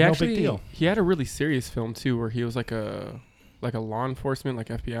house. Like, He no actually big deal." he had a really serious film too, where he was like a law enforcement, like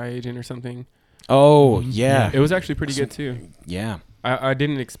FBI agent or something. Oh, yeah. It was actually pretty good too. Yeah. I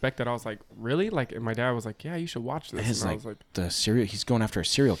didn't expect that. I was like, really? Like, and my dad was like, yeah, you should watch this. His, And I like, was like, he's going after a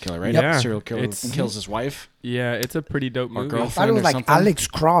serial killer, right? Yeah. The serial killer It's- kills his wife. yeah, it's a pretty dope Or movie. girl. I thought it was or like something? Alex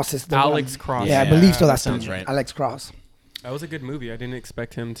Cross is the Alex one. Cross. Yeah, I Yeah, believe so. that That's sounds the right. Alex Cross. That was a good movie. I didn't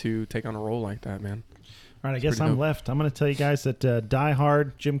expect him to take on a role like that, man. All right, I guess pretty I'm dope. left. I'm going to tell you guys that Die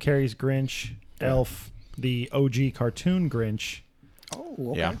Hard, Jim Carrey's Grinch, Elf, the OG cartoon Grinch, Oh,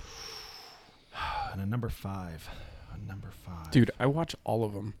 okay. Yeah. and a number 5. Dude, I watch all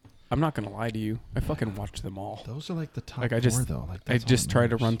of them. I'm not gonna lie to you. I fucking watched them all. Those are like the top Like, I 4, just- though. Like, I that's all just that try to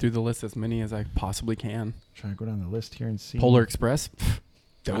matters. run through the list as many as I possibly can. Trying to go down the list here and see. Polar Express. Oh,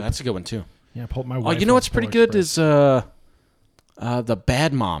 Dope. that's a good one, too. Yeah, my Oh, wife you know loves what's pretty Polar good Express. is the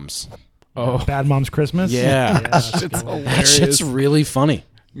Bad Moms. Oh, Bad Mom's Christmas? Yeah. that's It's a good one. That shit's really funny.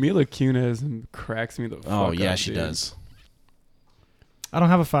 Mila Kunis cracks me the fuck Oh, yeah, up, she dude. does. I don't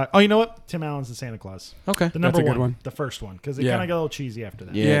have a 5. Oh, you know what? Tim Allen's the Santa Claus. Okay. The number That's a good 1, one. the first one, because it Yeah. kind of got a little cheesy after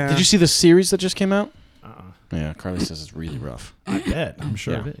that. Yeah. Yeah. Did you see the series that just came out? Uh-uh. Yeah, Carly says it's really rough. I bet. I'm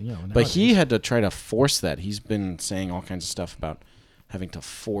sure Yeah. of it. You know, But he nowadays. had to try to force that. He's been saying all kinds of stuff about having to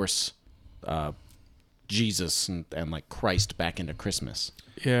force Jesus and like Christ back into Christmas.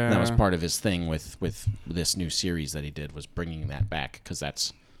 Yeah, And that was part of his thing with this new series that he did, was bringing that back, because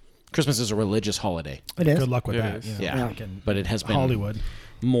that's Christmas is a religious holiday. It is. Good luck with It that. is. You know, Yeah. like in But it has been Hollywood.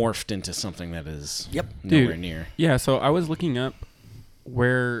 morphed into something that is Yep. nowhere Dude. near. Yeah, so I was looking up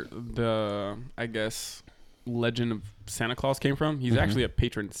where the, I guess, legend of Santa Claus came from. He's actually a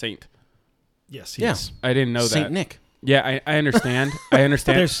patron saint. Yes, Yeah. yes. I didn't know Saint that. Nick. Yeah, I understand. I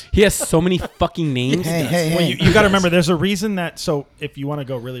understand. There's- He has so many fucking names. Hey, Well, you got to remember, there's a reason that. So, if you want to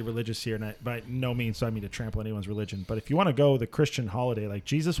go really religious here, and by no means do I mean to trample anyone's religion, but if you want to go the Christian holiday, like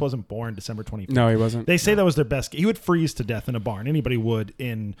Jesus wasn't born December 25th. No, he wasn't. They say that was their best. He would freeze to death in a barn. Anybody would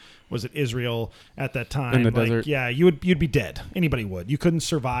in Israel at that time? In the Like, desert. Yeah, you'd be dead. Anybody would. You couldn't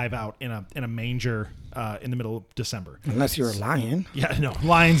survive out in a manger in the middle of December. Unless you're a lion. Yeah, no,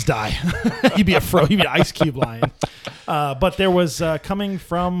 lions die. You'd be you'd be an ice cube lion. But there was coming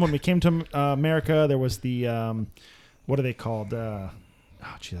from when we came to America. There was the what are they called? I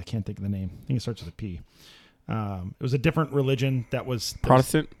can't think of the name. I think it starts with a P. It was a different religion that was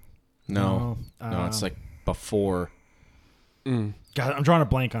Protestant. No, No, it's like before. Mm. God, I'm drawing a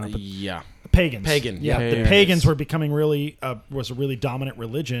blank on it. But Yeah. pagans. Pagan, Yeah, yeah. the Pagans. pagans were becoming really was a really dominant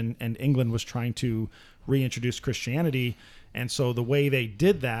religion, and England was trying to reintroduce Christianity. And so the way they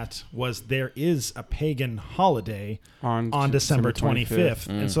did that was there is a pagan holiday on December 25th.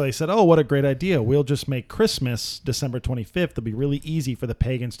 And so they said, oh, what a great idea. We'll just make Christmas December 25th. It'll be really easy for the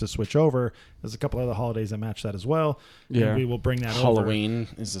pagans to switch over. There's a couple other holidays that match that as well. Yeah. And we will bring that over. Halloween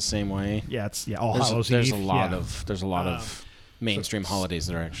is the same way. Yeah, it's All Hallows There's Eve. a lot Yeah. of mainstream holidays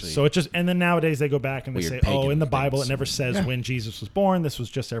that are actually. So it just, and then nowadays they go back and they Weird say, oh, pagan in the Bible things. it never says when Jesus was born. This was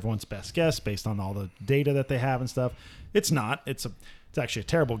just everyone's best guess based on all the data that they have and stuff. It's not. It's actually a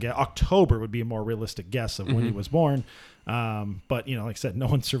terrible guess. October would be a more realistic guess of when he was born. But like I said, no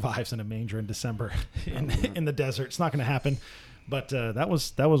one survives in a manger in December in the desert. It's not going to happen. But that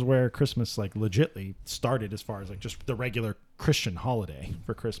was where Christmas like legitly started, as far as like just the regular Christian holiday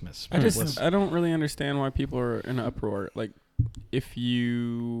for Christmas. I don't really understand why people are in an uproar. Like, if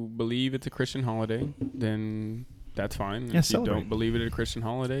you believe it's a Christian holiday, then that's fine. Yeah, If you celebrate. don't believe it's a Christian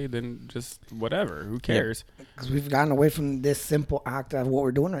holiday, then just whatever. Who cares? Because we've gotten away from this simple act of what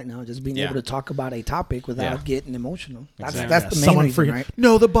we're doing right now, just being Yeah. able to talk about a topic without Yeah. getting emotional. That's Exactly. that's the main Someone reason, freaking, right?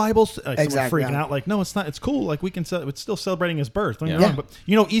 no, the Bible's someone Exactly, freaking yeah. out like, no, it's not. It's cool. Like we can, it's still celebrating his birth. Don't get me Yeah. wrong,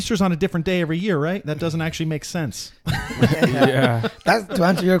 but Easter's on a different day every year, right? That doesn't actually make sense. Yeah. That's to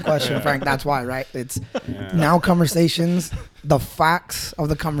answer your question, Frank. That's why, right? It's now conversations. The facts of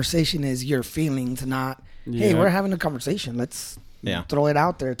the conversation is your feelings, not hey, Yeah. we're having a conversation. Let's Yeah. throw it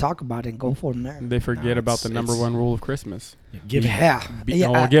out there, talk about it, and go from there. They forget about the number one rule of Christmas. Giving. Yeah, Be yeah,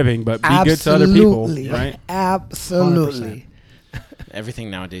 all giving, but be good to other people, absolutely. right? Absolutely. everything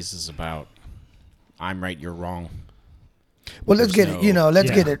nowadays is about I'm right, you're wrong. Well, let's There's get it.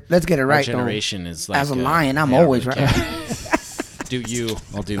 Let's get it. Let's get it Our right. Though. generation is like As a lion, I'm always right. Do you?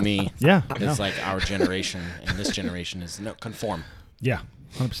 I'll do me. Yeah. It's like our generation, and this generation is no conform. Yeah.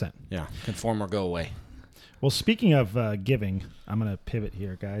 100%. Yeah, conform or go away. Well, speaking of giving, I'm going to pivot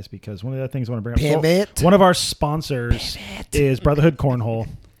here, guys, because one of the other things I want to bring up. Pivot. So one of our sponsors is Brotherhood Cornhole.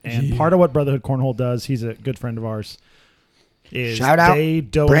 And part of what Brotherhood Cornhole does, he's a good friend of ours, is Shout out, they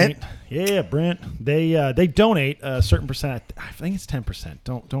donate. Brent. Yeah, Brent. They donate a certain percent. I think it's 10%.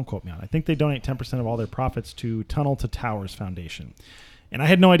 Don't quote me on it. I think they donate 10% of all their profits to Tunnel to Towers Foundation. And I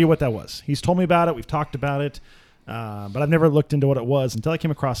had no idea what that was. He's told me about it. We've talked about it. But I've never looked into what it was until I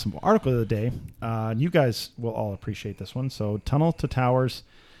came across some article the other day. And you guys will all appreciate this one. So Tunnel to Towers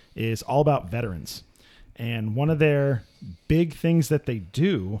is all about veterans. And one of their big things that they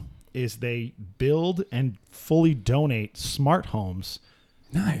do is they build and fully donate smart homes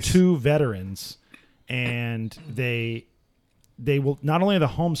to veterans. And they will not only are the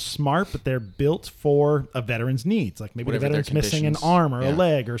homes smart, but they're built for a veteran's needs. Like maybe Whatever the their veteran's missing an conditions. arm or a Yeah.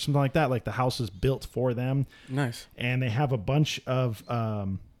 leg or something like that. Like the house is built for them. Nice. And they have a bunch of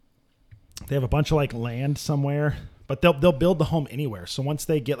like land somewhere, but they'll build the home anywhere. So once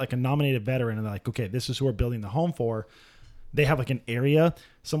they get like a nominated veteran and they're like, okay, this is who we're building the home for, they have like an area.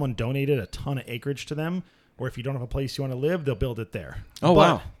 Someone donated a ton of acreage to them, or if you don't have a place you want to live, they'll build it there. Oh, but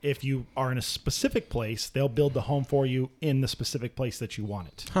wow. if you are in a specific place, they'll build the home for you in the specific place that you want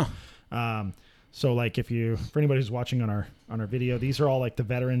it. So like for anybody who's watching on our video, these are all like the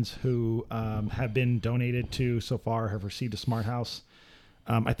veterans who have been donated to so far, have received a smart house.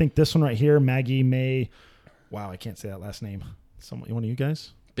 I think this one right here, Maggie May. Wow, I can't say that last name. One of you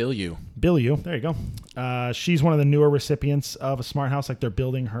guys? Bill you. Bill you. There you go. She's one of the newer recipients of a smart house. Like they're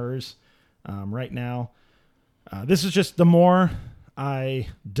building hers right now. This is just the more I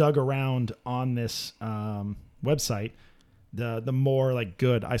dug around on this website, the more like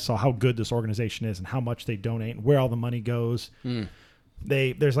good I saw how good this organization is and how much they donate and where all the money goes.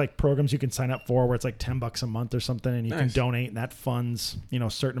 There's like programs you can sign up for where it's like $10 a month or something, and you can donate, and that funds a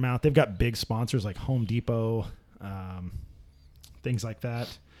certain amount. They've got big sponsors like Home Depot, things like that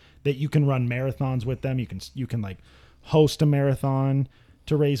you can run marathons with them. You can like host a marathon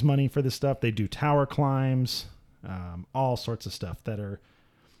to raise money for this stuff. They do tower climbs, all sorts of stuff that are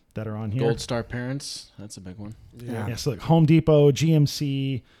on here. Gold Star Parents. That's a big one. Yeah, so like Home Depot,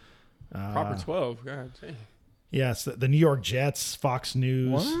 GMC, Proper 12. God dang. yes, the New York Jets, Fox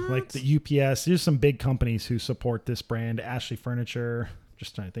News, like the UPS. There's some big companies who support this brand. Ashley Furniture.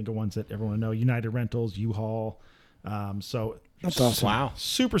 Just trying to think of ones that everyone know. United Rentals, U-Haul. So That's awesome. Wow.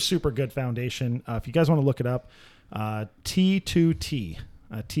 super, super good foundation. If you guys want to look it up, T2T.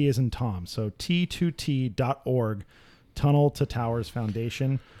 T is in Tom. So T2T.org, Tunnel to Towers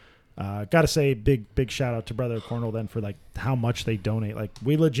Foundation. Got to say, big shout out to Brother Cornell then for like how much they donate. Like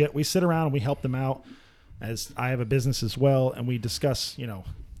we sit around and we help them out, as I have a business as well, and we discuss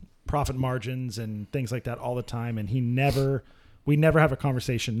profit margins and things like that all the time. And we never have a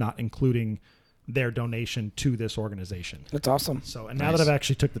conversation not including their donation to this organization. That's awesome. So, and now that I've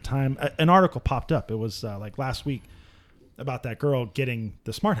actually took the time, an article popped up. It was like last week about that girl getting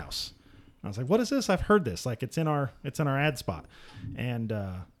the smart house. I was like, what is this? I've heard this. Like it's in our ad spot, and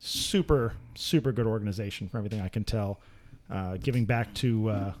super, super good organization from everything I can tell, giving back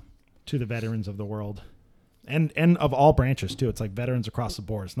to the veterans of the world and of all branches too. It's like veterans across the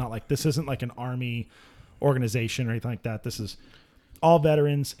board. It's not like, this isn't like an army organization or anything like that. This is all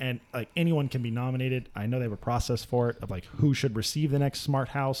veterans, and like anyone can be nominated. I know they have a process for it of like who should receive the next smart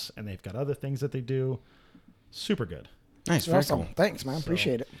house, and they've got other things that they do. Super good. Nice. Very Awesome. cool. Thanks, man.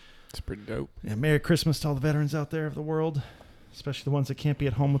 Appreciate it. It's pretty dope. Yeah, Merry Christmas to all the veterans out there of the world, especially the ones that can't be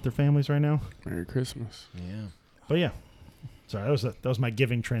at home with their families right now. Merry Christmas. Yeah. But yeah, sorry, that was my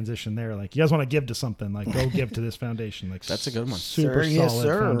giving transition there. Like, you guys want to give to something, like go give to this foundation. Like That's a good one. Super Sir, yes, solid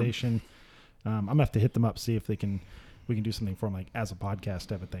sir. foundation. I'm gonna have to hit them up, see if we can do something for them, like as a podcast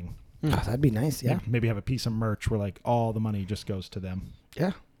type of thing. Oh, that'd be nice. Yeah. Maybe have a piece of merch where like all the money just goes to them,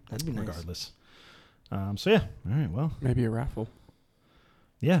 Yeah. That'd be nice. regardless. So yeah, all right, well. Maybe a raffle.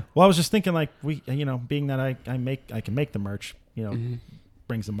 Yeah. Well, I was just thinking, like, being that I can make the merch,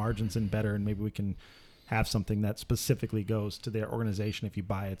 brings the margins in better, and maybe we can have something that specifically goes to their organization if you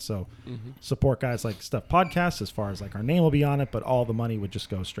buy it. So support guys like Stuff Podcast, as far as like our name will be on it, but all the money would just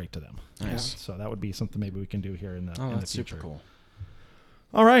go straight to them. Nice. So that would be something maybe we can do here in the Oh, in the that's future. super cool.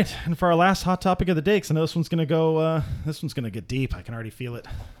 All right, and for our last hot topic of the day, because I know this one's gonna go. This one's gonna get deep. I can already feel it.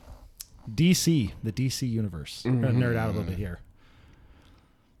 DC, the DC universe. I'm gonna nerd out a little bit here.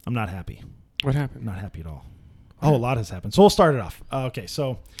 I'm not happy. What happened? I'm not happy at all. Oh, a lot has happened. So we'll start it off. Okay,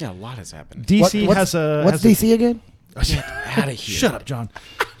 so Yeah, a lot has happened. DC What's has a. What's has DC again? Out of here. Shut up, John.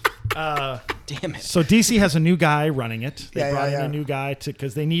 Damn it. So DC has a new guy running it. They Yeah, brought yeah, in yeah. a new guy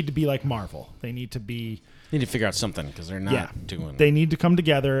because they need to be like Marvel. They need to be. Need to figure out something because they're not Yeah. doing. They need to come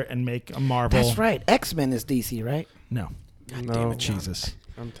together and make a Marvel. That's right. X-Men is DC, right? No, No, damn it, Jesus.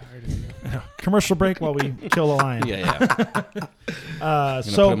 I'm tired of you. Commercial break while we kill the lion. Yeah. I'm gonna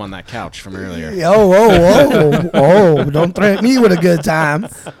So put him on that couch from earlier. Oh, don't threaten me with a good time.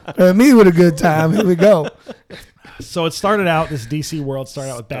 Threaten me with a good time. Here we go. So it started out, this DC world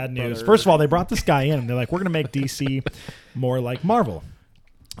started out with bad news. Stepbrother. First of all, they brought this guy in and they're like, we're going to make DC more like Marvel.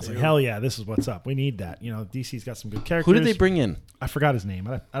 I was like, hell yeah, this is what's up. We need that. You know, DC's got some good characters. Who did they bring in? I forgot his name.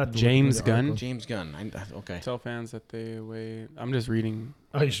 I'd have to James look through the Gunn? article. James Gunn. Okay. Tell fans that they wait. I'm just reading.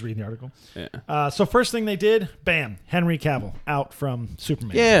 Oh, you just reading the article. Yeah. So first thing they did, bam, Henry Cavill out from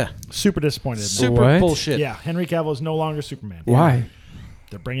Superman. Yeah. Super disappointed. in that. Super What? bullshit. Yeah, Henry Cavill is no longer Superman. Why?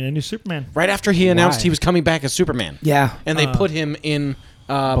 They're bringing in a new Superman. Right after he announced Why? he was coming back as Superman. Yeah. And they put him in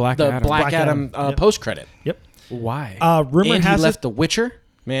Black the Adam. Black Black Adam, Adam. Yep. post credit. Yep. Why? Rumor And he has left it. The Witcher.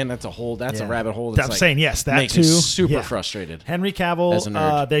 Man, that's a rabbit hole. That's I'm like, saying yes, that makes too. me super Yeah. frustrated. Henry As a Cavill.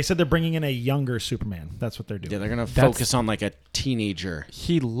 nerd. They said they're bringing in a younger Superman. That's what they're doing. Yeah, they're gonna That's- focus on like a teenager.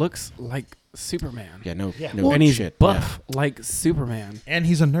 he looks like Superman. Yeah, no, Yeah. no And he's shit. buff like Superman. And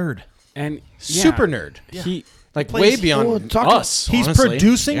he's a nerd. And Yeah. Super nerd. He Like Plays- way beyond Well, talking- us. He's honestly.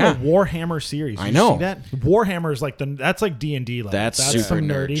 producing Yeah. a Warhammer series. I You know. see that Warhammer is like that's like D&D level. That's some super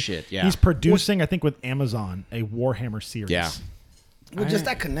nerd nerdy shit, yeah. He's producing, I think, with Amazon a Warhammer series. Yeah. Well, just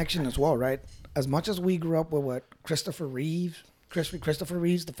that connection as well, right? As much as we grew up with what Christopher Reeves,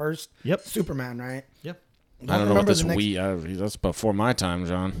 the first Yep. Superman, right? Yep. I don't know what remember this the next- that's before my time,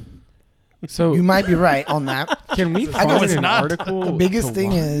 John. so You might be right on that. can we I know find it's an not. article? The biggest to thing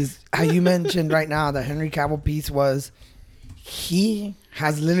watch? is how you mentioned right now the Henry Cavill piece was he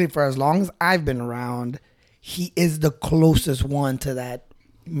has literally for as long as I've been around, he is the closest one to that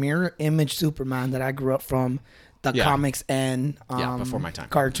mirror image Superman that I grew up from the Yeah. comics and Yeah, before my time.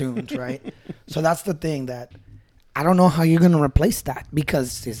 cartoons, right? So that's the thing that I don't know how you're gonna replace that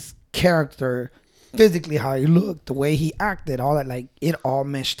because his character, physically how he looked, the way he acted, all that, like it all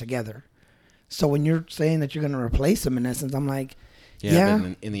meshed together. So when you're saying that you're gonna replace him in essence, I'm like, yeah.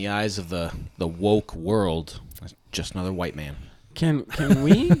 But in the eyes of the woke world, that's just another white man. Can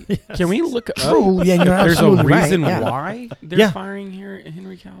we look up? True. Yeah, you're There's a absolutely right, reason yeah. why they're Yeah. firing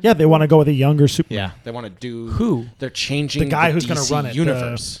Henry Cavill. Yeah, they want to go with a younger Superman. Yeah, they want to do. Who? They're changing The guy the who's going DC to run it.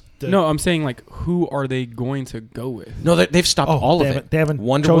 universe. No, I'm saying like who are they going to go with? No, they've stopped Oh, all they of haven't- it. they haven't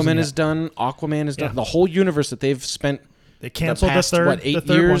Wonder chosen Woman yet. is done. Aquaman is done. Yeah. The whole universe that they've spent They canceled the past, the third. what, the 8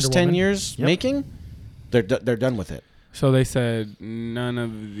 third years, Wonder 10 Woman. years Yep. making. They're done with it. So they said none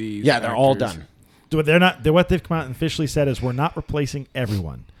of these. Yeah, they're all actors- done. They're not. What they've come out and officially said is we're not replacing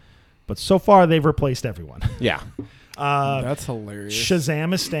everyone, but so far they've replaced everyone. Yeah, That's hilarious.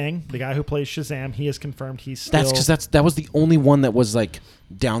 Shazam is staying. The guy who plays Shazam, he has confirmed he's still. that's because that was the only one that was like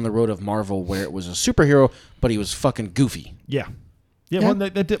down the road of Marvel where it was a superhero, but he was fucking goofy. Yeah. Yeah, Yeah. well, they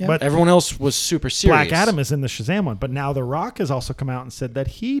did, Yeah. but Everyone else was super serious. Black Adam is in the Shazam one, but now The Rock has also come out and said that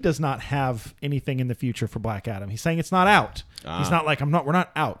he does not have anything in the future for Black Adam. He's saying it's not out. He's not like we're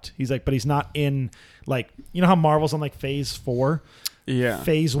not out. He's like, but he's not in like you know how Marvel's on like phase 4? Yeah.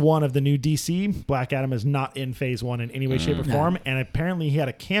 Phase 1 of the new DC, Black Adam is not in phase 1 in any way, shape, or form. And apparently he had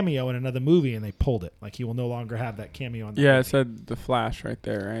a cameo in another movie and they pulled it. Like he will no longer have that cameo on that Yeah, it movie. said the Flash right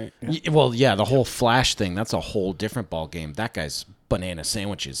there, right? Well, yeah, the whole Flash thing, that's a whole different ball game. That guy's banana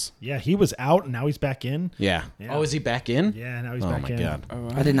sandwiches. Yeah, he was out and now he's back in. Yeah. Yeah. Oh, is he back in? Yeah, now he's Oh back my in. god. Oh,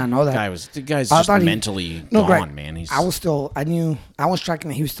 I did not know that. The guy's I just thought he- mentally No, gone, right. man. He's I was tracking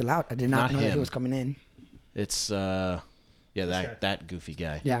that he was still out. I did not Not know that he him. was coming in. It's that goofy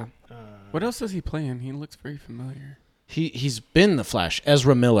guy. Yeah. What else does he play in? He looks very familiar. He's been the Flash.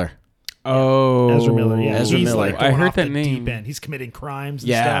 Ezra Miller. Oh, Ezra Miller, yeah. Ezra he's Miller. like I going heard off that the name. deep end. He's committing crimes and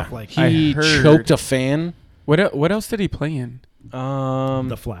Yeah. stuff like He I heard- choked a fan. What else did he play in?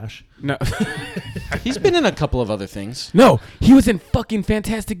 The Flash. No, He's been in a couple of other things. no, he was in fucking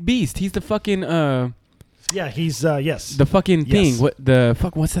Fantastic Beast. He's the fucking Yeah, he's yes. the fucking Yes. thing. What the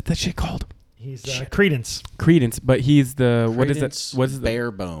fuck? What's that shit called? He's Credence. Credence, but he's the what is Credence that? What is the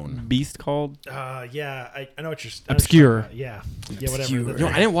Barebone. beast called? Yeah, I know what you're. Obscure. Yeah, whatever. Obscure. You know,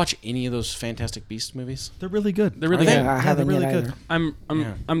 I didn't watch any of those Fantastic Beast movies. They're really good. They're really Are they? good. Yeah, I Yeah, haven't they're yet really either.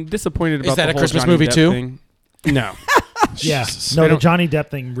 good. I'm disappointed Is about that the a whole Christmas Johnny movie Depp too? thing. No, Yeah, Jesus. no, They the don't- Johnny Depp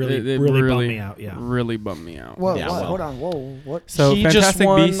thing really it bummed me out. Yeah, really bummed me out. Whoa, Yeah, what? well. Hold on. Whoa, what? So he Fantastic just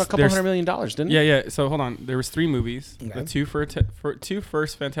won Beasts, a couple there's- $100 million, didn't he? Yeah. So hold on. There was 3 movies. Okay. The two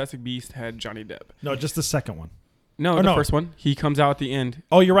first Fantastic Beasts had Johnny Depp. no, just the second one. No, Oh, the no. first one. He comes out at the end.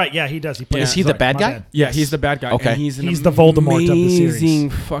 Oh, you're right. Yeah, he does. He plays. Is he the sorry, bad my guy? bad. Yeah, Yes. he's the bad guy. Okay. And he's He's the Voldemort of the series. amazing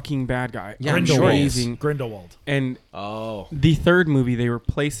fucking bad guy. Yeah, I'm sure he is. amazing. Grindelwald. And Oh. the third movie, they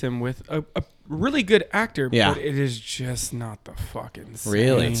replace him with a really good actor, Yeah. but it is just not the fucking same.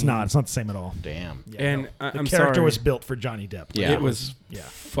 Really? It's not. It's not the same at all. Damn. Yeah, And no. I- the I'm character sorry. was built for Johnny Depp. Yeah. It was Yeah.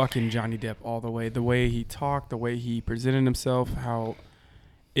 fucking Johnny Depp all the way. The way he talked, the way he presented himself, how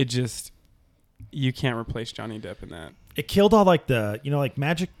it just, you can't replace Johnny Depp in that. It killed all like the like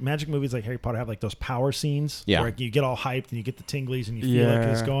magic movies like Harry Potter have like those power scenes. Yeah. Where you get all hyped and you get the tinglies and you feel like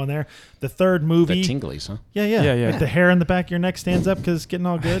Yeah. it's going there. The third The movie. tinglies, huh? Yeah. Yeah. Like the hair in the back of your neck stands up because it's getting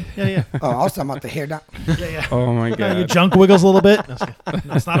all good. Yeah. Oh, I was talking about the hair down. Yeah. Oh my Yeah, your god. junk wiggles a little bit.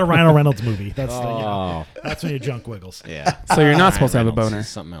 No, it's not a Ryan Reynolds movie. That's Oh. that's when your junk wiggles. Yeah. So you're not Ryan supposed to have a Reynolds boner. is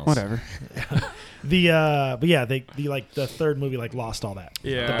Something else. Whatever. But yeah, the third movie like lost all that.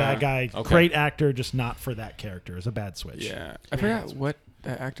 Yeah. The bad guy, Okay. great actor, just not for that character. It's a bad switch. Yeah. I forgot what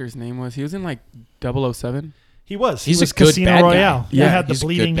that actor's name was. He was in like 007. He was. He's he was a good Casino bad guy. Royale. Yeah, He had the he's a good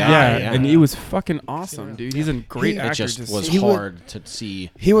bleeding bad eye. Yeah, yeah. and he was fucking awesome, dude. He's a great He- actor. It just was He would- hard to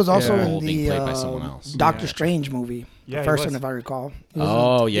see. He was also Yeah. in Being the played by someone else. Doctor Yeah. Strange movie. Yeah, The he first was. one, if I recall. He was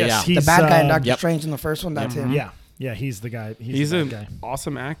Oh, yeah, Yes, yeah. he's, the bad guy in Doctor Yep. Strange in the first one. That's him. Yeah, he's the guy. He's the an bad guy.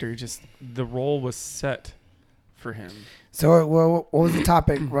 awesome actor. Just the role was set for him. So, what was the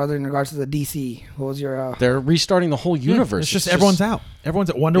topic, rather in regards to the DC? What was your? They're restarting the whole universe. It's just everyone's out. Everyone's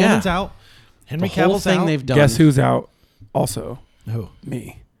out. Wonder Yeah. Woman's out. Henry The whole Cavill's thing out. they've done. Guess who's out? Also, Who?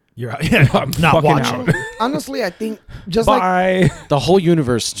 me. You're out. Yeah, I'm not fucking watching. out. Honestly, I think just like Bye. The whole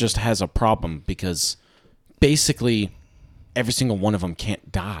universe just has a problem because basically every single one of them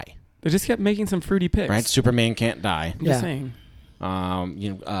can't die. They just kept making some fruity picks. Right? Superman can't die. I'm just Yeah. saying.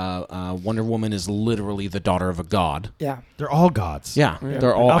 Wonder Woman is literally the daughter of a god. yeah, They're all gods. Yeah, Yeah.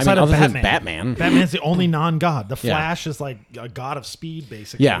 they're all. Outside of other Batman. than Batman. Batman's the only non-god. The Yeah. Flash is like a god of speed,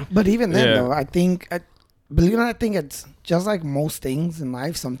 basically. Yeah. but even then, Yeah. though, I think, believe it or not, I think it's just like most things in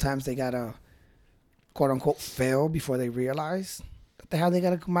life. Sometimes they gotta, quote unquote, fail before they realize that they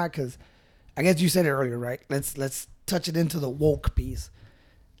gotta come back. Because I guess you said it earlier, right? Let's touch it into the woke piece.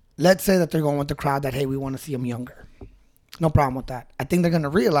 Let's say that they're going with the crowd that, hey, we want to see them younger. No problem with that. I think they're going to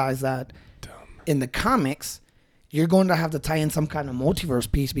realize that in the comics, you're going to have to tie in some kind of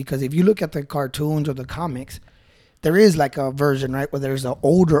multiverse piece, because if you look at the cartoons or the comics, there is like a version, right, where there's an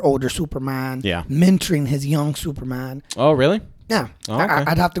older Superman Yeah. mentoring his young Superman. Oh, really? Yeah. Oh, okay.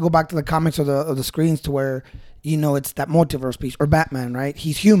 I'd have to go back to the comics or the screens to where, it's that multiverse piece. Or Batman, right?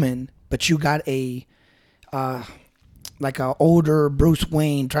 He's human, but you got a like a older Bruce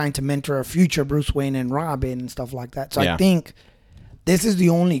Wayne trying to mentor a future Bruce Wayne and Robin and stuff like that. So Yeah. I think this is the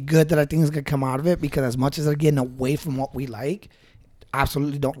only good that I think is going to come out of it, because as much as they're getting away from what we like,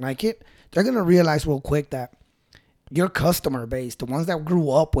 absolutely don't like it, they're going to realize real quick that your customer base, the ones that grew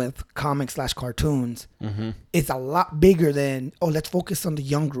up with comics/cartoons, it's a lot bigger than, let's focus on the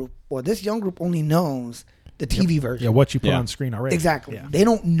young group. Or this young group only knows the TV version. Yeah, what you put Yeah. on screen already. Exactly. Yeah. They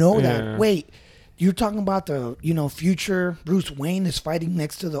don't know Yeah. that. Wait, you're talking about the, future Bruce Wayne is fighting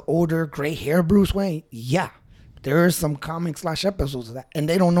next to the older gray hair Bruce Wayne. Yeah. There is some comics/episodes of that. And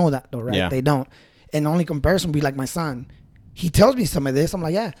they don't know that though, right? Yeah. They don't. And the only comparison would be like my son. He tells me some of this. I'm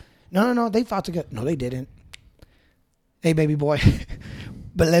like, yeah. No. They fought together. No, they didn't. Hey, baby boy.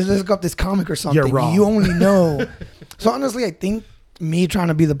 But let's look up this comic or something. You're wrong. You only know. So honestly, I think me trying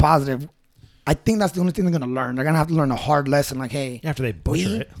to be the positive, I think that's the only thing they're going to learn. They're going to have to learn a hard lesson. Like, hey, After they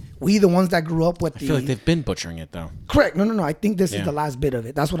butcher it. we the ones that grew up with I feel like they've been butchering it though. correct. No. I think this Yeah. is the last bit of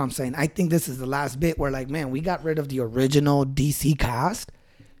it. That's what I'm saying. I think this is the last bit where, like, man, we got rid of the original DC cast.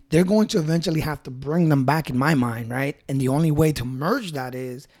 They're going to eventually have to bring them back, in my mind, right? And the only way to merge that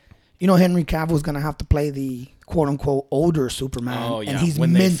is, Henry Cavill is going to have to play the quote unquote older Superman. Oh yeah. And he's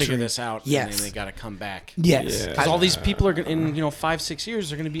when mentoring. they figure this out, Yes. and then they got to come back. Yes. Yeah. Because all these people are gonna, in 5-6 years,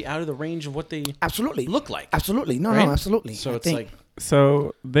 they're going to be out of the range of what they Absolutely. look like. Absolutely. No, Right? absolutely. So I it's think- like,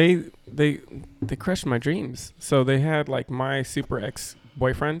 So they crushed my dreams. So they had like my super ex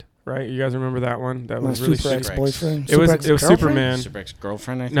boyfriend, right? You guys remember that one? That my was really super shitty. ex-boyfriend. It was Super ex-girlfriend? Superman. Super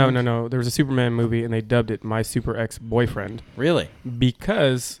ex-girlfriend. I think. No. There was a Superman movie, and they dubbed it "My Super Ex Boyfriend" Really?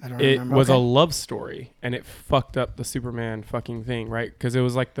 because I don't it remember. was a Okay. love story, and it fucked up the Superman fucking thing, right? Because it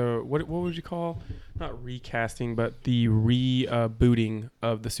was like the what would you call, not recasting, but the rebooting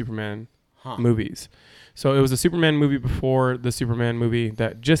of the Superman Huh. movies. So it was a Superman movie before the Superman movie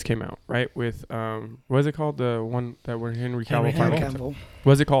that just came out, right? With what is it called? The one that where Henry Cavill. Henry Henry Cavill. Cavill.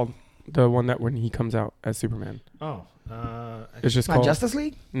 What is it called? The one that when he comes out as Superman. Oh. It's just Not called Justice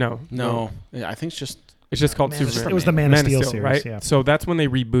League? No. Yeah, I think it's just It's just called Man of Superman. It was the Man of Steel series, right? yeah. So that's when they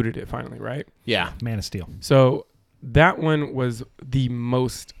rebooted it finally, right? yeah. Man of Steel. So That one was the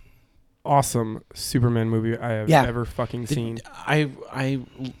most awesome Superman movie I have ever fucking seen. I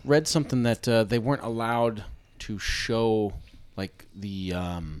read something that they weren't allowed to show like the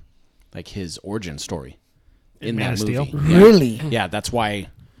like his origin story in Man that of movie. Steel? Really? Yeah, that's why.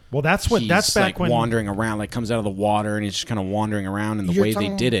 Well, that's He's back like when wandering around, like comes out of the water, and he's just kind of wandering around. And the way they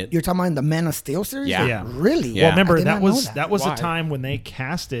did it, You're talking about the Man of Steel series? Yeah. Yeah. Really? Yeah. Well, remember I did that not know was that was Why? a time when they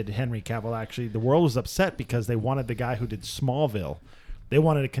casted Henry Cavill. Actually, the world was upset because they wanted the guy who did Smallville. They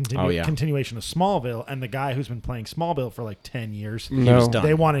wanted a continuation of Smallville, and the guy who's been playing Smallville for like 10 years. he was done.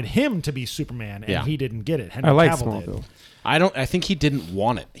 They wanted him to be Superman, and Yeah. he didn't get it. Henry I like Cavill Smallville. did. I think he didn't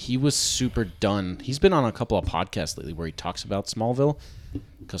want it. He was super done. He's been on a couple of podcasts lately where he talks about Smallville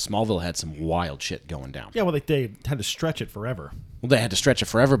because Smallville had some wild shit going down. Yeah, well, they had to stretch it forever. Well, they had to stretch it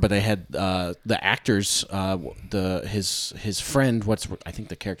forever, but they had the actors, his friend. I think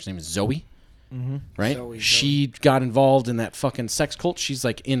the character's name is Zoe. Mm-hmm. Right? She got involved in that fucking sex cult. She's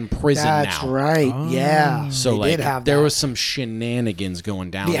like in prison That's now. right. Yeah. So They like did have there that. was some shenanigans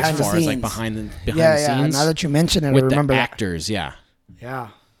going down Behind as the far as like scenes. behind the Yeah. scenes Now that you mention it, I with remember the that. actors. Yeah, Yeah.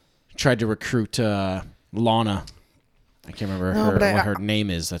 tried to recruit Lana. I can't remember No, but what her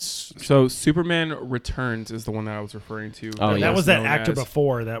name is. That's So Superman Returns is the one that I was referring to. Oh, yeah. That was that known actor as-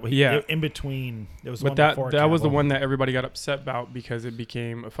 before that. Yeah. In between. There was But one that before was the Cavill. one that everybody got upset about because it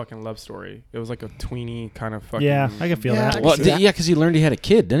became a fucking love story. It was like a tweeny kind of fucking. Yeah, I can feel Yeah, that. I well, see that. yeah, because he learned he had a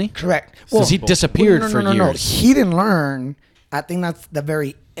kid, didn't he? Correct. Because he disappeared for no. years. He didn't learn. I think that's the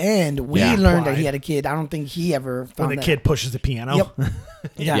very end. We Yeah. learned that Why? he had a kid. I don't think he ever found when the that kid pushes the piano. Yep.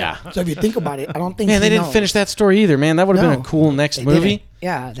 Yeah. Yeah. So if you think about it, I don't think Man, he they didn't knows. finish that story either. Man, that would have been No. a cool next They movie. didn't.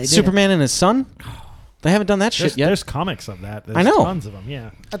 Yeah, they did. Superman and his son. They haven't done that There's, shit yet. there's comics of that. There's I know. tons of them. Yeah.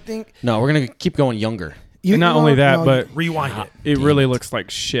 I think No, we're gonna keep going younger. you Not know- only that, no, but Rewind it. it really looks like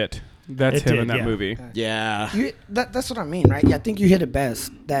shit. That's It him did, in that yeah. movie. Yeah. that's what I mean, right? Yeah, I think you hit it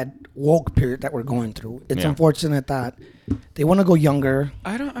best. That woke period that we're going through. It's Yeah. unfortunate that they want to go younger.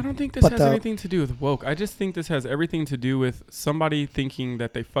 I don't think this But has the- anything to do with woke. I just think this has everything to do with somebody thinking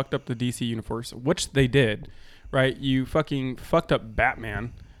that they fucked up the DC universe, which they did, right? You fucking fucked up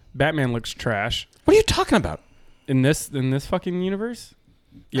Batman. Batman looks trash What are you talking about? in this fucking universe.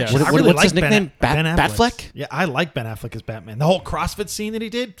 Yeah, What- I really what's his like nickname? Ben Affleck. Batfleck? Yeah, I like Ben Affleck as Batman. The whole CrossFit scene that he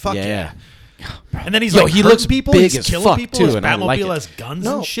did. Fuck yeah. Yeah. And then he's Yo, like, he hurting looks people. big He's as killing fuck, people. too, His and I like Batmobile it. has guns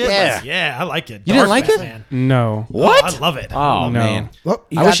No, and shit. yeah. Like, yeah, I like it. You didn't Dark like it? Batman. no. What? Oh, I love it. Oh No. man. Well,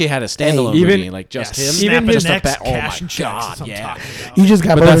 you I got- wish he had a standalone Even- movie, like just Yeah, him. Even snapping his- necks, Just a oh my cashing checks. God, That's what I'm yeah. talking about. You just got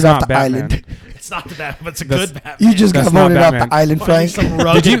But voted that's off not the Batman. island. It's not the Batman, but it's a That's- good Batman. You just got That's not voted off Batman. the island, Finding Frank. some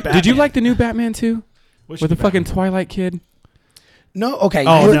rugged Did you Batman. like the new Batman too? Which With the new fucking Batman? Twilight kid? No, okay. Oh,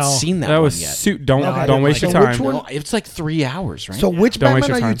 I haven't no. seen that, That one was yet. suit. Don't No, I don't didn't waste like your it. time. Which one? No, it's like 3 hours, right? So which Don't waste Batman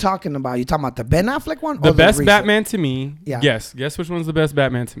your are you time. talking about? You talking about the Ben Affleck one? The or best recent? Batman to me. Yeah. Guess which one's the best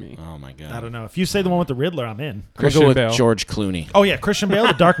Batman to me? Oh my god. I don't know. If you say the one with the Riddler, I'm in. We'll Christian go with Bale. George Clooney. Oh yeah, Christian Bale,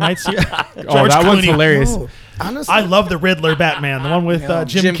 the Dark Knight. Oh, that one's hilarious. No, honestly, I love the Riddler Batman, the one with Jim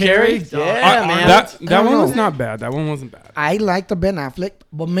Jim Carrey? Carrey. Yeah, man. That I don't one know. was not bad. That one wasn't bad. I like the Ben Affleck,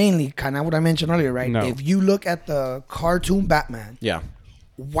 but mainly kind of what I mentioned earlier, right? No. If you look at the cartoon Batman, Yeah.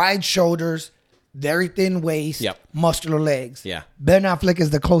 wide shoulders, very thin waist, Yep. muscular legs. Yeah. Ben Affleck is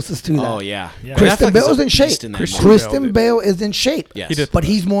the closest to that. Oh yeah. Yeah. Kristen Ben Affleck is Bale's a in shape. beast in that Christian movie. Bale Kristen did. Bale is in shape. Yes. He did. But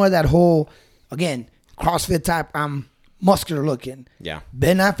he's more that whole, again, CrossFit type. I'm muscular looking. Yeah.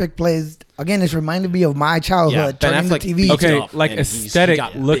 Ben Affleck plays, again, it's reminded me of my childhood. Ben turning the Affleck TV. beats Okay, up, like and he aesthetic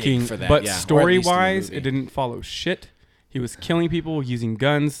got big looking, for that, but yeah. Or at story least in the wise, movie. it didn't follow shit. He was killing people using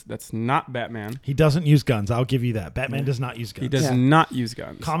guns. That's not Batman. He doesn't use guns. I'll give you that. Batman does not use guns. He does Yeah. not use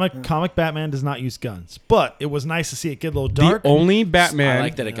guns. Comic Batman does not use guns. But it was nice to see it get a little The dark. only Batman, I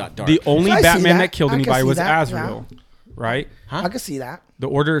like that it got dark. the only I see Batman that. that killed I can anybody see was that, Azrael, right? I can see that. The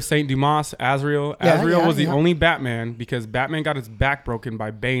Order of Saint Dumas, Azrael. Yeah, Azrael yeah, was the yeah. only Batman because Batman got his back broken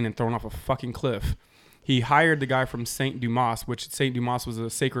by Bane and thrown off a fucking cliff. He hired the guy from Saint Dumas, which Saint Dumas was a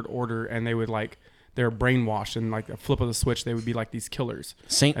sacred order, and they would they're brainwashed, and like a flip of the switch, they would be like these killers.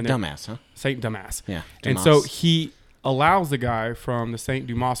 Saint And they're- Dumbass, huh? Saint Dumas. Yeah. And Dumas. so he allows the guy from the Saint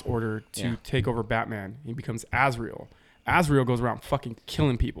Dumas order to Yeah. take over Batman. He becomes Azrael. Azrael goes around fucking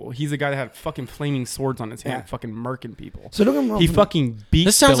killing people. He's the guy that had fucking flaming swords on his hand, Yeah. fucking murking people. So don't get me wrong, He from- fucking beats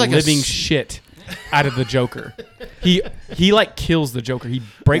This sounds the like a living s- shit out of the Joker. He like kills the Joker. He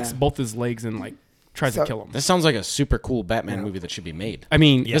breaks Yeah. both his legs and like tries So- to kill him. This sounds like a super cool Batman movie that should be made. I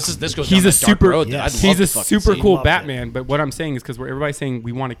mean, Yeah. This goes he's down a that dark super road that I'd love he's to a fucking super see. cool Loves it. Batman. But what I'm saying is because everybody's saying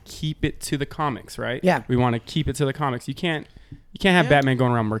we want to keep it to the comics, right? Yeah. we want to keep it to the comics. You can't You can't have Batman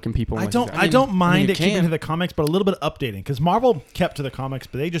going around murking people. I unless don't. he's I don't mind you it keeping can. to the comics, but a little bit of updating because Marvel kept to the comics,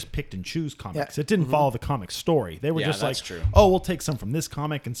 but they just picked and choose comics. Yeah. It didn't follow the comic story. They were Yeah, just like, that's true. oh, we'll take some from this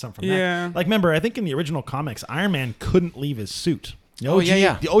comic and some from Yeah. that. Like, remember, I think in the original comics, Iron Man couldn't leave his suit. The Oh,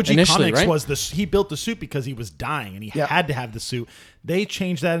 yeah. The OG Initially, comics right? was he built the suit because he was dying and he Yeah. had to have the suit. They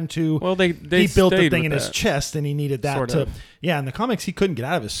changed that into Well, they he built the stayed thing with in his that. chest and he needed that Sort to of. yeah. In the comics, he couldn't get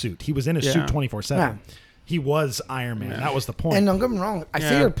out of his suit. He was in his Yeah. suit 24/7. Yeah. He was Iron Man. Yeah. That was the point. And don't get me wrong. I see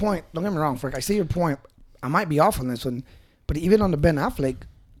Yeah. your point. Don't get me wrong, Frick. I see your point. I might be off on this one, but even on the Ben Affleck,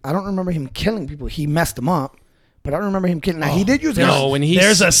 I don't remember him killing people. He messed them up, but I don't remember him killing. Now he did use his. No, when he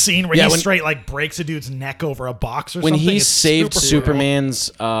There's a scene where yeah, he when- straight like breaks a dude's neck over a box or when something. he It's saved super brutal.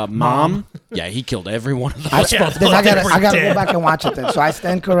 Superman's mom, yeah, he killed every one of them. I, Yeah, then I they gotta, were I gotta dead. go back and watch it. Then, so I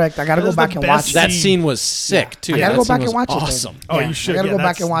stand correct. I gotta That go is back the and best watch That it. scene was sick too. I gotta That go scene back and was watch it then. awesome. Oh, Yeah, you should. I gotta Yeah, go back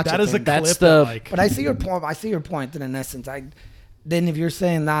that's- and watch That it is a then. clip That's that, the- like. But I see your point. I see your point. In essence, then if you're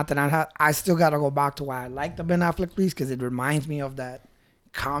saying that, then I still gotta go back to why I like the Ben Affleck piece because it reminds me of that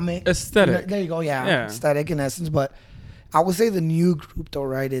comic Aesthetic. There you go. Yeah, Yeah. aesthetic in essence. But I would say the new group though,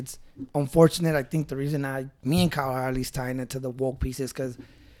 right? It's unfortunate. I think the reason me and Kyle are at least tying it to the woke piece is because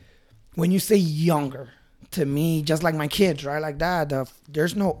when you say younger, to me, just like my kids, right? Like that,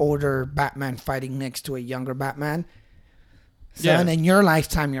 there's no older Batman fighting next to a younger Batman. Son, Yeah. in your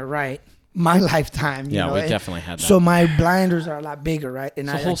lifetime, you're right. My lifetime, you Yeah, know, we and definitely had that. So my blinders are a lot bigger, right? And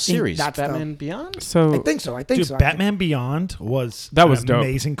the I whole think series, that's Batman Beyond. So I think so. I think Dude, so. Batman Beyond was That an was dope.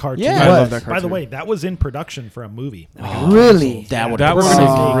 amazing cartoon. Yeah. I It love was. that cartoon. By the way, that was in production for a movie. Really? That would that have was been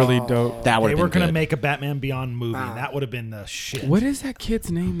Oh. really dope. that would They have were been going to good. make a Batman Beyond movie. Wow. And that would have been the shit. What is that kid's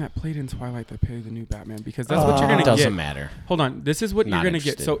name that played in Twilight that played the new Batman? Because that's what you're gonna Doesn't get. matter. Hold on, this is what Not you're gonna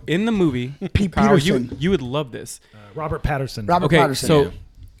get. interested. So in the movie, Pete Kyle, Peterson. you would love this. Robert Patterson. Robert Okay, Patterson. so Yeah.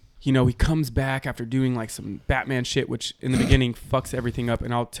 you know he comes back after doing like some Batman shit, which in the beginning fucks everything up,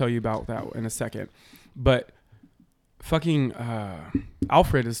 and I'll tell you about that in a second. But fucking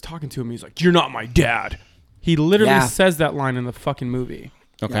Alfred is talking to him. He's like, "You're not my dad." He literally Yeah. says that line in the fucking movie.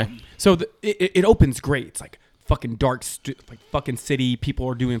 Okay. So it opens great. It's like fucking dark, like fucking city. People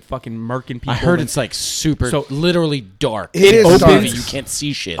are doing fucking murking people. I heard and- it's like super, So- literally dark. It is Open, dark. You can't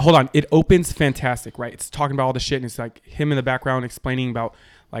see shit. Hold on, it opens fantastic, right? It's talking about all the shit, and it's like him in the background explaining about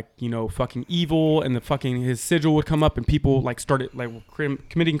like fucking evil, and the fucking his sigil would come up, and people like started like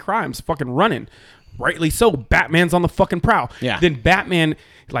committing crimes, fucking running. Rightly so. Batman's on the fucking prowl. Yeah. Then Batman,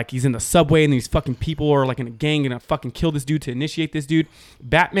 like he's in the subway, and these fucking people are like in a gang gonna fucking kill this dude to initiate this dude.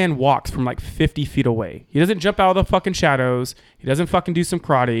 Batman walks from like 50 feet away. He doesn't jump out of the fucking shadows. He doesn't fucking do some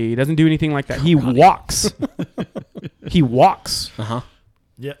karate. He doesn't do anything like that. He walks. He walks Uh huh.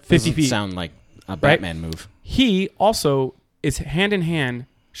 Yeah. 50 Doesn't feet. sound like a Batman move. He also is hand in hand,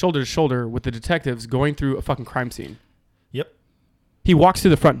 shoulder to shoulder with the detectives going through a fucking crime scene. Yep. He walks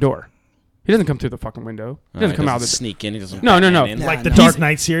through the front door. He doesn't come through the fucking window. He doesn't come out of the sneak in. He doesn't. No, no, no. Batman in. Yeah, Like the no. Dark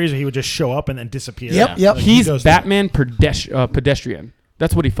Knight series, where he would just show up and then disappear. Yep, yep. Like, he He's goes- Batman pedestrian.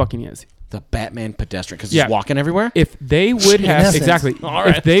 That's what he fucking is. The Batman pedestrian because Yeah. he's walking everywhere. If they would In have essence. exactly, All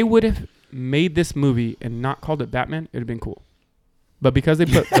right. if they would have made this movie and not called it Batman, it'd have been cool. But because they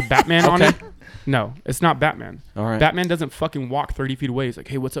put the Batman on it, no, it's not Batman. All right. Batman doesn't fucking walk 30 feet away. He's like,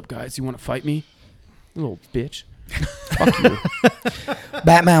 "Hey, what's up, guys? You want to fight me, you little bitch?" Fuck you.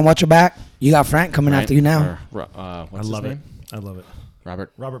 Batman, watch your back. You got Frank coming Right? after you now. Or, I what's love his it. name? I love it.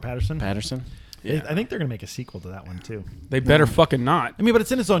 Robert Patterson. Patterson. Yeah. I think they're gonna make a sequel to that one too. They better fucking not. I mean, but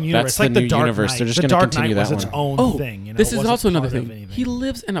it's in its own universe. That's It's like the the new Dark universe. Knight. They're just the gonna Dark continue Knight was that its one. own thing. You know? This It is wasn't also another part of thing. anything. He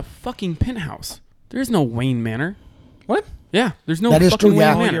lives in a fucking penthouse. There is no Wayne Manor. What? Yeah, there's no That is fucking true, Wayne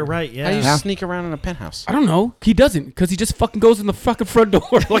yeah. Oh, Manor. you're right. Yeah. How do you Yeah. sneak around in a penthouse? I don't know. He doesn't because he just fucking goes in the fucking front door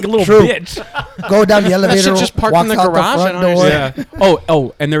like a little True. bitch. Go down the elevator. should just park in walks the out garage. I front don't door. understand.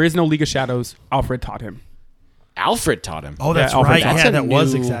 Oh, and there is no League of Shadows. Alfred taught him. Alfred taught him. Oh, that's Yeah, Alfred right. Johnson. Yeah, That's that a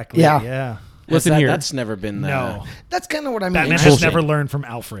was new- exactly. Yeah. Yeah. Listen here. That's never been. No. That's kind of what I mean. Batman It's has just- never learned from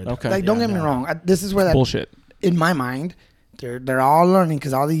Alfred. Okay. Like, don't Yeah, get me no. wrong. This is where that Bullshit. in my mind, they're all learning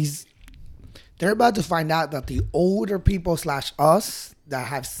because all these they're about to find out that the older people / us that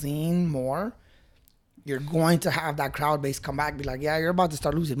have seen more, you're going to have that crowd base come back and be like, yeah, you're about to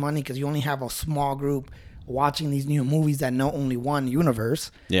start losing money because you only have a small group watching these new movies that know only one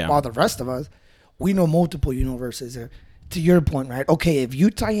universe. Yeah. While the rest of us, we know multiple universes. To your point, right? Okay, if you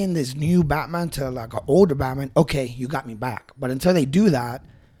tie in this new Batman to like an older Batman, okay, you got me back. But until they do that,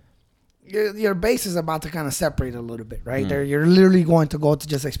 your base is about to kind of separate a little bit, right? There, you're literally going to go to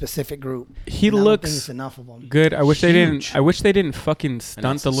just a specific group. He And I don't think looks it's enough of them. good. I wish they Huge. didn't. I wish they didn't fucking And stunt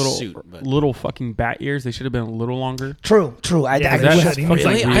that's the the little suit, but- little fucking bat ears. They should have been a little longer. True. I Yeah, I that wish- shit, he looks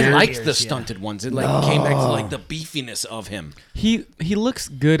Really? like I weird liked ears, the yeah. stunted ones. It like came back to like the beefiness of him. He looks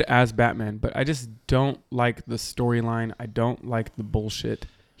good as Batman, but I just don't like the storyline. I don't like the bullshit.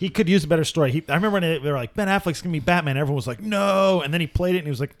 He could use a better story. I remember when they were like, Ben Affleck's going to be Batman. Everyone was like, no. And then he played it and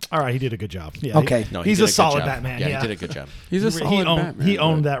he was like, all right, he did a good job. Yeah, Okay. No, he he's did a good solid job. Batman. Yeah, Yeah, he did a good job. He's a solid Batman. He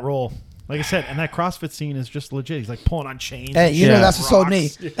owned but- that role. Like I said, and that CrossFit scene is just legit. He's like pulling on chains. Hey, and you shit, know that's what sold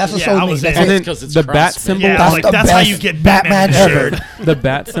rocks. me. That's what Yeah, sold I me. was That's in. And it. then 'cause it's the bat CrossFit. symbol. Yeah, That's like the that's how best you get Batman Batman, ever. shirt. The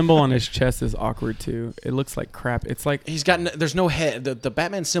bat symbol on his chest is awkward too. It looks like crap. It's like He's got there's no head. The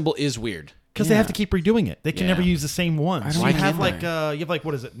Batman symbol is weird. Because they have to keep redoing it. They can Yeah. never use the same one. I So don't you know have why. like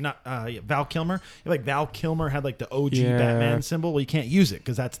what is it? Not Val Kilmer. You have like Val Kilmer had like the OG Yeah. Batman symbol. Well, you can't use it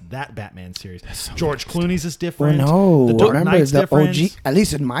because that's that Batman series. so George Clooney's is Well, different. no. The Dark Remember Knight's the different. OG. At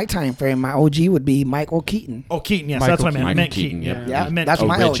least in my time frame, my OG would be Michael Keaton. Oh, Keaton. Yes, Michael that's what I meant. I Keaton. meant Michael Keaton. Keaton, Yeah, Yeah, I meant that's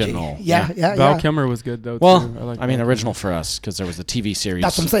Keaton. my Original. OG. Yeah. Val Kilmer was good though. Well, too. like I mean, Val original for us because there was the TV series.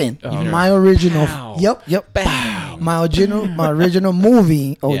 That's what I'm saying. Oh. My original. Pow. Yep. Bang. My original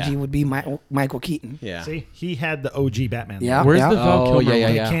movie OG Yeah. would be Michael Keaton. Yeah. See, he had the OG Batman. Yeah. logo. Where's the Val Oh, Kilmer? yeah,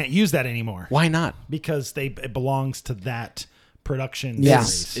 one? You can't use that anymore Why not? because it belongs to that production Yeah.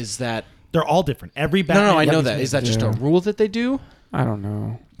 series. Is that They're all different. Every Batman. no? I know movie's that. made Is that just a Yeah. rule that they do? I don't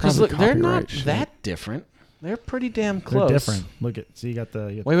know. Because Probably they're not copyright shit. that different. They're pretty damn They're close. different. Look at so you got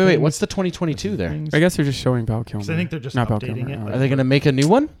the Wait. What's the 2022 there? things. I guess they're just showing Val Kilmer. 'Cause I think they're just not Val updating Kilmer. it. Are they going to make a new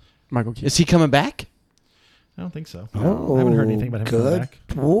one? Michael Keaton. Is he coming back? I don't think so. Oh, I haven't heard anything about him coming good. back.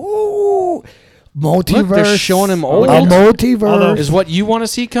 Ooh, multiverse. Look, they're showing him A old. multiverse. Although- Is what you want to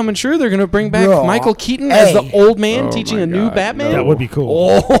see coming true? They're going to bring back Bro, Michael Keaton as the hey. old man Oh teaching my a new God, Batman? no. That would be cool.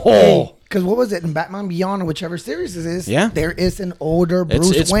 Oh, Because what was it in Batman Beyond or whichever series it is? Yeah. there is an older it's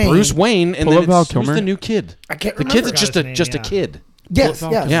Bruce Wayne. Bruce Wayne, and Pull then up Val it's, who's Kilmer. the new kid? I can't The remember. kid's just His a name, just a yeah. kid. yes,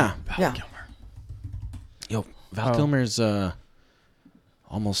 Val yes, Yeah. yeah. Yo, Val Oh. Kilmer's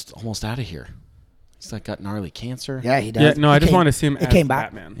almost out of here. He's like got gnarly cancer. Yeah, he does. Yeah, no, I He just came- want to see him He as came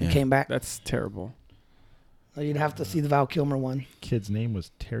back. Batman. He came back. That's terrible. So you'd have to see the Val Kilmer one. Kid's name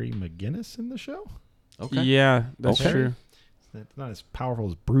was Terry McGinnis in the show. Okay. Yeah, that's Okay. true. That's not as powerful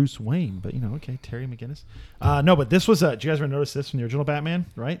as Bruce Wayne, but okay, Terry McGinnis. No, but this was. Did you guys ever notice this from the original Batman?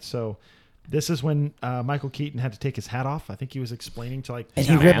 Right. So this is when Michael Keaton had to take his hat off. I think he was explaining to And his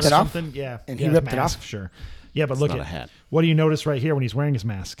he mask ripped or it off? something. Yeah, And yeah, he his ripped it mask, off? Sure. Yeah, but It's look not at a hat. what do you notice right here when he's wearing his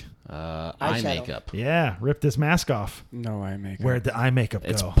mask? Eye Eyeshadow. makeup. Yeah, ripped his mask off. No eye makeup. Where'd the eye makeup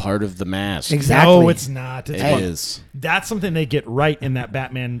It's go? part of the mask. Exactly. No, it's not. It's It part- is. That's something they get right in that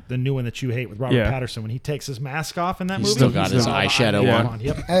Batman, the new one that you hate with Robert Yeah. Patterson. When he takes his mask off in that He's movie, still got his got the eyeshadow eye on.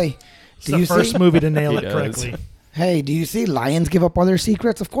 Yep. Hey, It's do the you first see? movie to nail He it does. correctly. Hey, do you see lions give up all their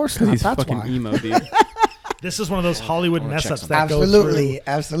secrets? Of course not. He's That's fucking why. emo, dude. This is one of those Hollywood I wanna mess check ups something. that go Absolutely,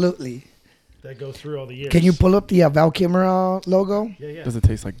 absolutely. through that go through all the years. Can you pull up the Val Kilmer logo? Yeah, yeah. Does it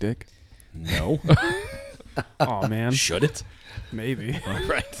taste like dick? No. Oh man, Should it? maybe. All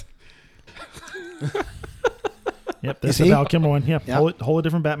right. Yep, this You is see? Val Kilmer one. Yep, Yep. whole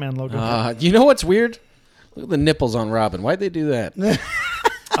different Batman logo. You know what's weird? Look at the nipples on Robin. Why'd they do that? They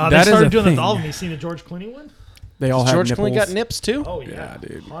that is started a doing that thing. with all of them. You seen the George Clooney one? They all have George nipples. Clooney got nips too? Oh Yeah,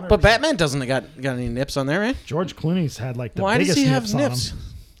 dude. 100%. But Batman doesn't got any nips on there, right? George Clooney's had like the Why does biggest he have nips on nips? him.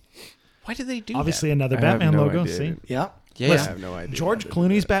 Why did they do Obviously, that? another I have Batman no logo. idea, See, dude. Yeah. Yeah. I have no idea. George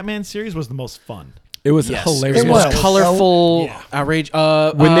Clooney's Batman series was the most fun. It was Yes. hilarious. It Most was. colorful, Yeah. outrage.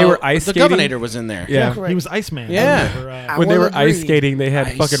 When they were ice the skating? Governor was in there. Yeah. correct. He was Iceman. Yeah. Or, I When they will were ice agree. skating, they had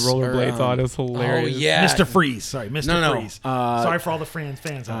Ice fucking or, rollerblades on. It was hilarious. Oh yeah, Mr. Freeze. Sorry, Mr. No. Freeze. Uh, Sorry for all the fans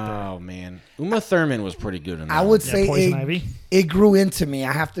out there. Oh man, Uma Thurman was pretty good in that. I would Yeah, say Poison Ivy. it grew into me.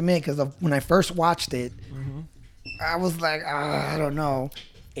 I have to admit, because when I first watched it, I was like, I don't know.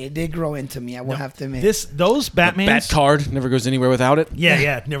 It did grow into me. I will have to admit. Those Batmans. Bat card never goes anywhere without it.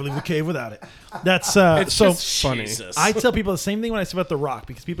 Yeah, never leave the cave without it. That's It's so. just funny. Jesus. I tell people the same thing when I say about The Rock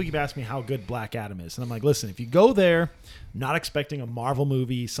because people keep asking me how good Black Adam is, and I'm like, listen, if you go there, not expecting a Marvel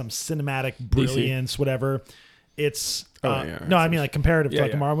movie, some cinematic brilliance, whatever, it's yeah. no, I mean like comparative to Yeah,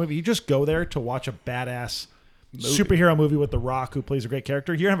 like a yeah. Marvel movie. You just go there to watch a badass superhero movie with The Rock who plays a great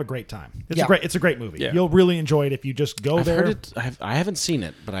character. You're gonna have a great time. Yeah. It's a great movie. Yeah. You'll really enjoy it if you just go I've there. heard it. I haven't seen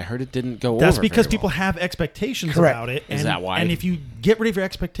it, but I heard it didn't go That's over because very people well. have expectations Correct. about it. Is And, that why? And if you get rid of your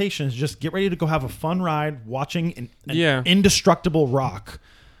expectations, just get ready to go have a fun ride watching an Yeah. indestructible Rock.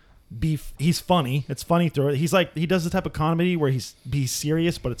 He's funny. It's funny through it. He's like he does the type of comedy where he's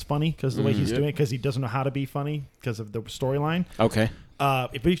serious, but it's funny because the way he's doing it because he doesn't know how to be funny because of the storyline. Okay.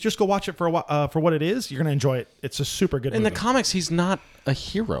 If you just go watch it for what it is, you're gonna enjoy it. It's a super good In movie. the comics, he's not a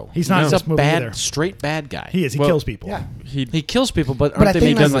hero. He's not in He's this a movie bad, either. straight bad guy. He is. He Well, kills people. Yeah. He He kills people, but But I aren't they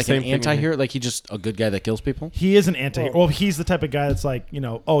think making that's him the like same an thing in anti-hero? Like he's just a good guy that kills people? He is an anti. Well, he's the type of guy that's like, you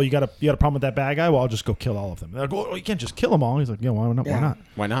got a problem with that bad guy. Well, I'll just go kill all of them. They're like, oh, you can't just kill them all. He's like, yeah, why not? Yeah. Why not?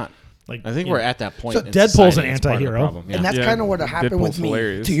 Why not? Like, I think you we're know. at that point. So in Deadpool's society, an it's part of the anti-hero. problem, yeah. And that's Yeah. kind of what happened Deadpool's with me.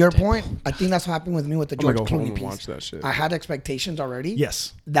 hilarious. To your point, I think that's what happened with me with the I'm gonna George go home Clooney and piece. watch that shit. I had expectations already.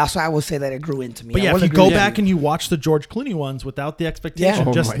 Yes. That's why I would say that it grew into me. But I yeah, will if you agree go with back you. and you watch the George Clooney ones without the expectation, Yeah.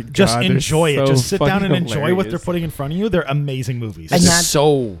 Oh just my just God, they're enjoy it. so Just sit down and fucking enjoy what they're hilarious. putting in front of you. They're amazing movies. And It's that-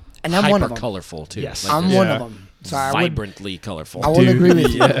 so and I'm one of hyper them. colorful too. Yes. Like, I'm it's one Yeah. of them. So I would, vibrantly colorful. I will agree with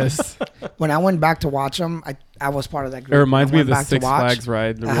you. Yes. When I went back to watch them, I was part of that group. It reminds I me went of the back to Six watch. Flags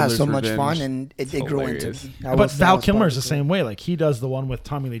ride. The I had Riddler's so much Revenge. fun, and it grew into hilarious. me. But Val Kilmer is the same way. Like he does the one with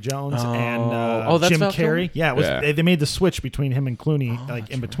Tommy Lee Jones and that's Jim Val Carrey. Kilmer? Yeah, it was, Yeah. They made the switch between him and Clooney,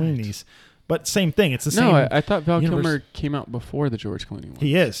 like in between these. But same thing. It's the same. No, I thought Val universe. Kilmer came out before the George Clooney one.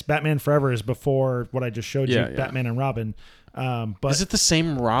 He is. Batman Forever is before what I just showed you. Yeah, yeah. Batman and Robin. But Is it the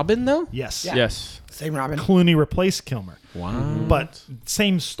same Robin though? yes, Yeah. Yes. Same Robin. Clooney replaced Kilmer. Wow. But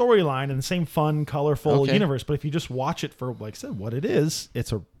same storyline and the same fun, colorful Okay. universe. But if you just watch it for, like I said, what it is,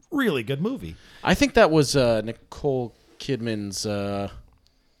 it's a really good movie. I think that was Nicole Kidman's.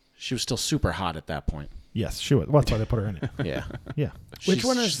 She was still super hot at that point. Yes, she was. Well, that's why they put her in it. Yeah. Yeah. Which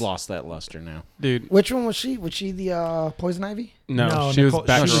one She's is- lost that luster now? Dude. Which one was she? Was she the Poison Ivy? No, she Nicole- was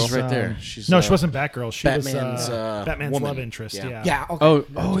Batgirl. No, she's right there. She's no, she wasn't Batgirl. She Batman's, was Batman's woman. love interest. Yeah. Yeah. Yeah.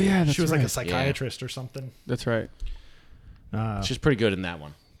 Okay. Oh yeah, that's she was right. like a psychiatrist or something. That's right. She's pretty good in that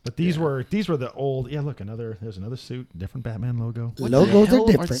one. But these were the old. Yeah, look, there's another suit, different Batman logo. What Logos the are hell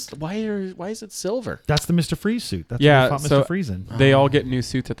different. Why is it silver? That's the Mr. Freeze suit. That's Yeah, what they so fought Mr. Freeze in. They all get new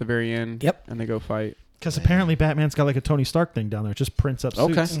suits at the very end. Yep. And they go fight. Because apparently Batman's got like a Tony Stark thing down there. It just prints up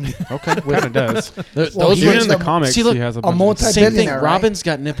Okay. suits. Okay. Kind of does. Those Well, he Even was in the the- comics, see, look, he has a a bunch multi- of Same thing. billionaire, right? Robin's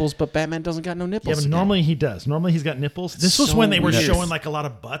got nipples, but Batman doesn't got no nipples. Yeah, but normally he does. Normally he's got nipples. This was So when they were weird. showing like a lot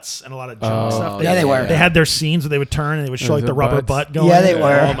of butts and a lot of junk stuff. yeah, they were. They had their scenes where they would turn and they would show like Was the it rubber butts? butt going. Yeah, they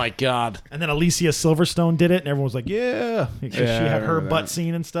were. Oh my god. And then Alicia Silverstone did it, and everyone was like, "Yeah," because Yeah, she I had her remember butt that.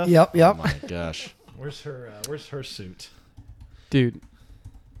 scene and stuff. Yep. Oh Yep. my gosh. Where's her suit? Dude.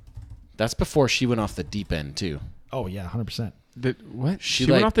 That's before she went off the deep end too. Oh yeah, 100%. What? She,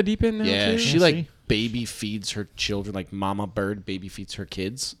 She went like- off the deep end now Yeah, too? she Yeah, like see? baby feeds her children, like mama bird baby feeds her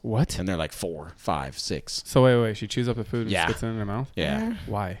kids, What? and they're like 4, 5, 6. So wait. She chews up the food and Yeah. spits it in her mouth? Yeah.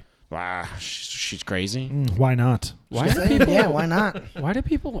 Why? Wow, she's crazy. Why not? Why do people? Yeah. Why not? Why do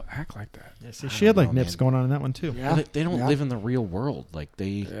people act like that? Yeah, see, she had like know, nips man. going on in that one too. Yeah. They don't Yeah. live in the real world. Like they,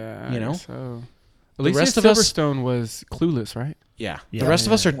 Yeah, you know. So The Alicia rest of us- Silverstone was clueless, right? Yeah. Yeah. The rest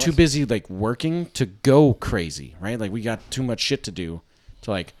of us are Yeah. too busy like working to go crazy, right? Like we got too much shit to do. To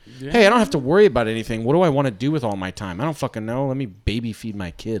like, hey, I don't have to worry about anything. What do I want to do with all my time? I don't fucking know. Let me baby feed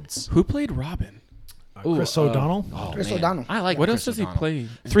my kids. Who played Robin? Chris O'Donnell. Oh, Chris man. O'Donnell. I like What Chris else does he O'Donnell. play?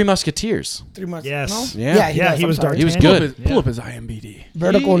 Three Musketeers. 3 months. Yes. No? Yeah. Yeah, does, he I'm was sorry. D'Artagnan. He was Pull up good. his, pull up his IMDb.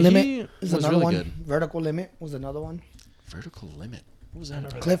 Vertical He Limit is was another really one. good. Vertical Limit was another one. Vertical Limit. What was that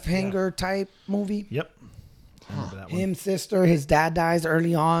about? Cliffhanger type movie. Yep. I remember that one. Him, sister, his dad dies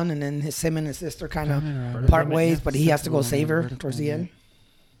early on, and then him and his sister kind of Vertical part Limit, ways, yeah. but he has to go save her Vertical towards the end.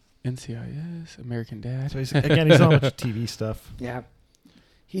 NCIS, American Dad. So he's on a bunch of TV stuff. Yeah.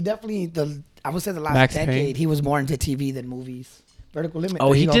 He definitely, I would say the last Max decade, Payne. he was more into TV than movies. Vertical Limit. Oh,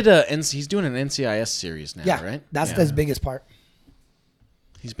 there he you go. did he's doing an NCIS series now, Yeah, right? that's Yeah. his biggest part.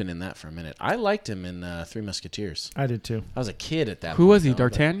 He's been in that for a minute. I liked him in Three Musketeers. I did too. I was a kid at that Who point. was he? though, but-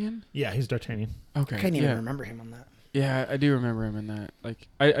 D'Artagnan? Yeah, he's D'Artagnan. Okay. I can't even yeah. remember him on that. Yeah, I do remember him in that. Like,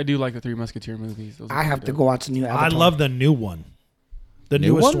 I do like the Three Musketeer movies. Those are I have pretty to dope. go watch the new Avatar. I love the new one. The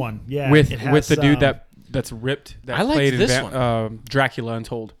New newest one? one. Yeah. with it has, with the dude that's ripped that I liked played this in one. Dracula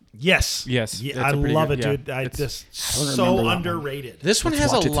Untold. Yes. Yes, Yeah, that's I a pretty love good- it, yeah, dude. I it's- just don't so remember that one. underrated. This one Let's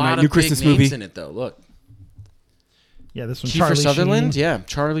has a watch it tonight. lot New of Christmas big names movie. in it, though. Look, Yeah, this one. Kiefer Charlie Sutherland, Sheen. yeah,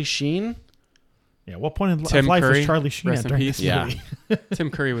 Charlie Sheen. Yeah, what point in Tim life Curry, was Charlie Sheen rest at in during peace. this Yeah. movie? Tim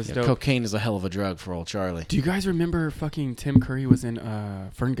Curry was Yeah, dope. cocaine is a hell of a drug for old Charlie. Do you guys remember fucking Tim Curry was in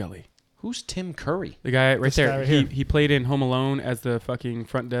Fern Gully? Who's Tim Curry? The guy right This guy there. right he here. he played in Home Alone as the fucking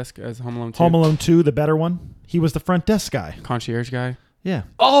front desk as Home Alone 2. Home Alone 2, the better one. He was the front desk guy. Concierge guy. Yeah.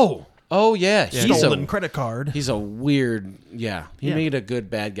 Oh yeah. Yeah, He's Stolen a credit card. he's a weird. Yeah, he Yeah. made a good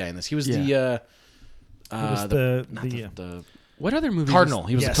bad guy in this. He was Yeah. the. He was not What other movies? Cardinal. is-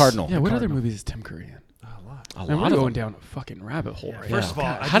 He was Yes. the cardinal. Yeah, what other Cardinal. movies is Tim Curry in? A Man, lot we're of going them. down a fucking rabbit hole right First now. of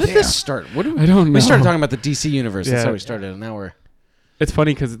all, I How did this start? What do I don't know. We started talking about the DC universe. That's Yeah. how we started. And now we're. It's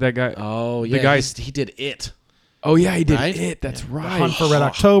funny because that guy. Oh The yeah, guy- he did it. Oh yeah, he did Right? it. That's right. Hunt for Red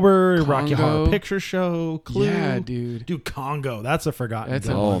October, Rocky Horror Congo. Picture Show, Clue. Yeah, dude. Dude, Congo. That's a forgotten. That's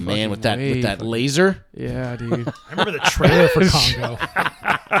good a- one. Oh man, with that way fucking- laser. Yeah, dude. I remember the trailer for Congo.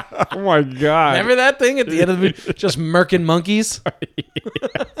 Oh my god. Remember that thing at the end of the movie? Just murking monkeys.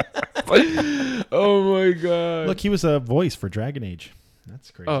 Oh my god. Look, he was a voice for Dragon Age.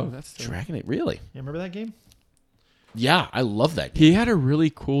 That's crazy. Oh, that's dope. Dragon Age, really? Yeah, remember that game? Yeah, I love that game. He had a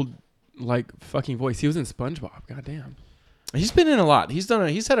really cool, like, fucking voice. He was in SpongeBob. Goddamn. He's been in a lot. He's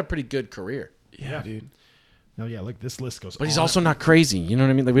had a pretty good career. Yeah, dude. No, yeah, look, this list goes But he's on. also not crazy. You know what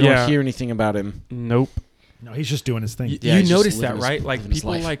I mean? Like we Yeah. don't hear anything about him. Nope. No, he's just doing his thing. Yeah, you he's just noticed that, living his- right? Like living his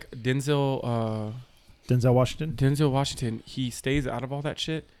people life. like Denzel Denzel Washington. he stays out of all that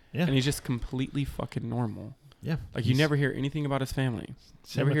shit. Yeah. And he's just completely fucking normal. Yeah. Like you never hear anything about his family.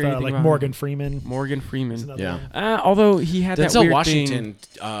 Same never with, hear anything like about Morgan him. Freeman. Morgan Is Freeman. another Yeah. one. Although he had that Denzel weird Washington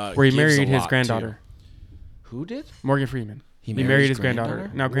thing where he gives married a his lot, granddaughter. too. Who did? Morgan Freeman. He He married married his his granddaughter.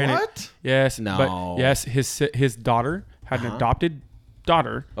 granddaughter? Now, granted, What? yes, No. but yes, his daughter had an Uh-huh. adopted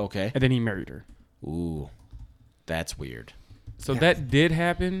daughter, Okay. and then he married her. Ooh, that's weird. So that did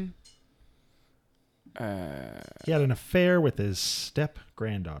happen. He had an affair with his step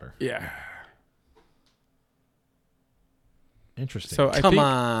granddaughter. Yeah. Interesting. So I Come think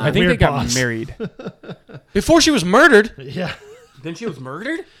on. I think they Weird got boss. married. Before she was murdered. yeah. Then she was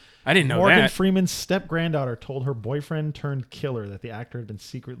murdered. I didn't know Morgan that. Freeman's step granddaughter told her boyfriend turned killer that the actor had been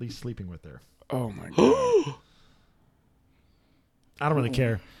secretly sleeping with her. Oh my god. I don't really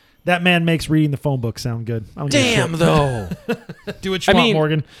care. That man makes reading the phone book sound good. I don't give a Damn, shit. though. Do what you I want, mean,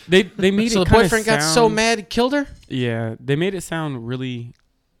 Morgan. They made So it the kinda boyfriend got so sound- mad he killed her? Yeah, they made it sound really.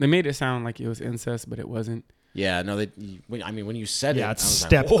 They made it sound like it was incest, but it wasn't. Yeah, no, when you said Yeah, it, it's I was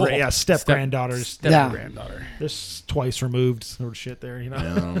step. like, whoa. Step granddaughters. Step Yeah. granddaughter. There's twice removed sort of shit there. You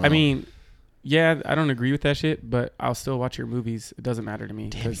know. No. I mean, yeah, I don't agree with that shit, but I'll still watch your movies. It doesn't matter to me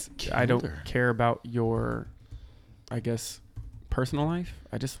Damn, because he I don't killed her. care about your, I guess, personal life.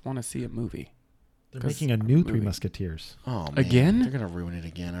 I just want to see a movie. They're 'Cause making a new Three movie. Musketeers. Oh, man. Again? They're going to ruin it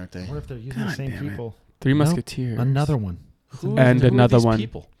again, aren't they? I wonder if they're using the God same damn it. people. Three Nope. Musketeers. Another one. Who And who are another these one.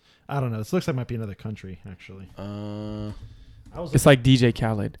 people? I don't know. This looks like it might be another country, actually. Uh, I was It's like DJ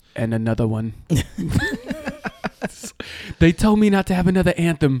Khaled and another one. They told me not to have another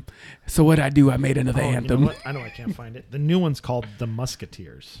anthem, so what I do? I made another You know anthem. what? I know I can't find it. The new one's called The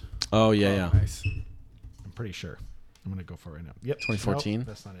Musketeers. oh, yeah, yeah. Nice. I'm pretty sure. I'm gonna go for it right now. Yep. 2014? Nope,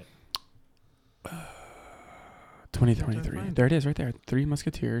 that's not it. 2023. There it is, right there. Three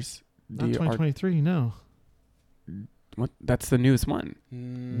Musketeers. Not The 2023. No. what? That's the newest one.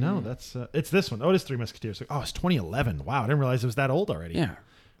 No, that's it's this one. Oh, it is Three Musketeers. Oh, it's 2011. Wow, I didn't realize it was that old already. Yeah.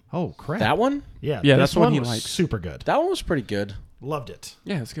 Oh crap. That one? Yeah. Yeah, this that's the one he was likes. super good. That one was pretty good. Loved it.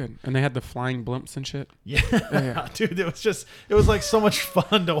 Yeah, it's good. And they had the flying blimps and shit. Yeah. Yeah. Dude, it was like so much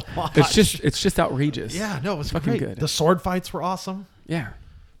fun to watch. It's just outrageous. yeah, no, it was fucking great. good. The sword fights were awesome. Yeah.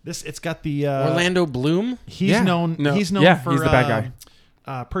 It's got the Orlando Bloom? He's Yeah. known. No. He's known Yeah, for he's the bad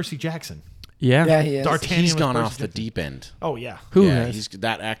guy. Percy Jackson. Yeah. Yeah, he is. D'Artagnan He's was gone Percy off the Jackson. deep end. Oh yeah. Who yeah, has? he's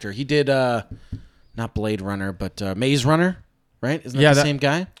that actor. He did not Blade Runner, but Maze Runner, right? Isn't that Yeah, the that- same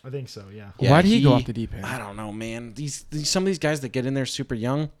guy? I think so. Yeah. Yeah, Why'd he go off the deep end? I don't know, man. These some of these guys that get in there super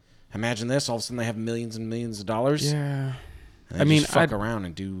young. Imagine this: all of a sudden they have millions and millions of dollars. Yeah. And they I mean, just fuck I'd- around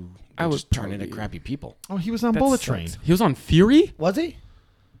and do. I They would just turn into probably- crappy people. Oh, he was on That Bullet sucks. Train. He was on Fury? Was he?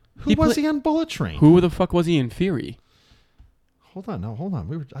 Who He was pla- he on Bullet Train? Who the fuck was he in Fury? Hold on. No, hold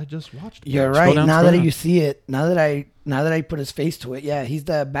on. I just watched. You're Bullet right. down, Now scroll that down. you see it, now that I put his face to it, yeah, he's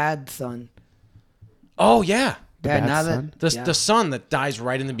the bad son. Oh yeah, Yeah, bad now son? that the son that dies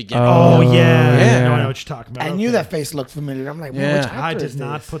right in the beginning. Oh yeah. Yeah. No, I know what you're talking about. I knew Okay. that face looked familiar. I'm like, Yeah. which actor I did is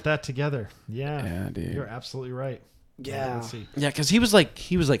not this? put that together. Yeah. Yeah, dude. You're absolutely right. Yeah. Let's see. Yeah, because he was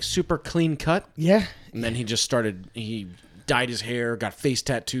like super clean cut, Yeah. and then he just started. He dyed his hair, got face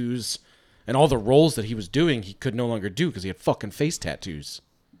tattoos, and all the roles that he was doing he could no longer do because he had fucking face tattoos.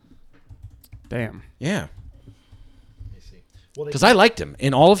 Damn. Yeah, Let me see. Well, because I liked him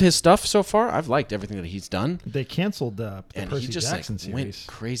in all of his stuff so far. I've liked everything that he's done, they canceled the and Percy he just Jackson like series. went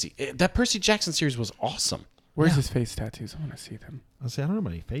crazy. That Percy Jackson series was awesome. Where's Yeah. his face tattoos? I want to see them. I say I don't know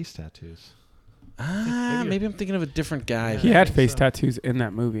about any face tattoos. Maybe I'm thinking of a different guy. He had think face so. tattoos in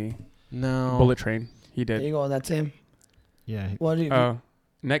that movie. No, Bullet Train. He There did. you go. That's him. Yeah, What do you? Oh,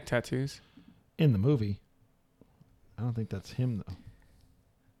 neck tattoos. in the movie. I don't think that's him though.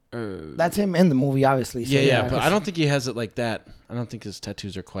 That's him in the movie, obviously. So Yeah, but guess- I don't think he has it like that. I don't think his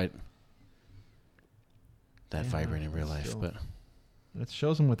tattoos are quite that Yeah, vibrant in real life. still- But It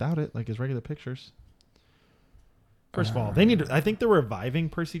shows him without it, like his regular pictures. First of all, they need to, I think they're reviving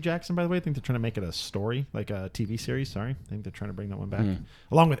Percy Jackson, by the way. I think they're trying to make it a story, like a TV series. Sorry. I think they're trying to bring that one back.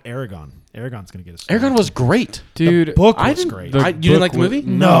 Along with Aragon. Aragon's going to get a story. Aragon was great. Dude, The book I was didn't. great. The You didn't like the book movie? was-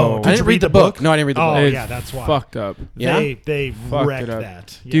 No. I didn't read the book. No, I didn't read the Oh, book. It's yeah, that's why. fucked up. Yeah? They Fucked wrecked it up.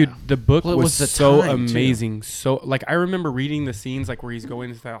 that. Yeah. Dude, the book Well, it was was the so time, too. amazing. So, like, I remember reading the scenes, like, where he's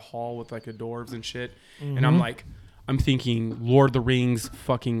going into that hall with, like, the dwarves and shit. And I'm like, I'm thinking Lord of the Rings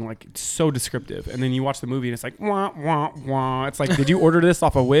fucking, like, it's so descriptive. And then you watch the movie and it's like, wah, wah, wah. It's like, did you order this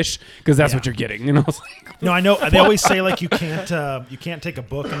off a Wish? Because that's Yeah. what you're getting. You know? It's like, No, I know. They always say, like, you can't take a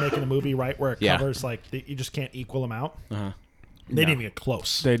book and make it a movie, right, where it Yeah. covers, like, you just can't equal them out. Uh-huh. They didn't even get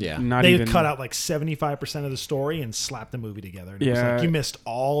close. they Yeah. not They even cut out like 75% of the story and slapped the movie together. And it was Yeah. like, you missed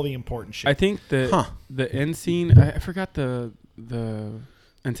all the important shit. I think the end scene. I forgot the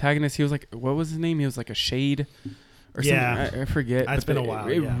antagonist. He was like, what was his name? He was like a shade, or Yeah. something. I forget. It's but been a while,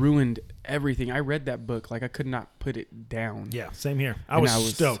 It yeah. ruined everything. I read that book. Like I could not put it down. Yeah, same here. I And was I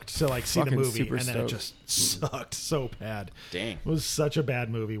was stoked to like see the fucking movie, super and then it stoked. just sucked so bad. Dang. It was such a bad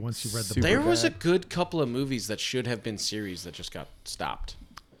movie once you read the Super book. There was a bad. good couple of movies that should have been series that just got stopped.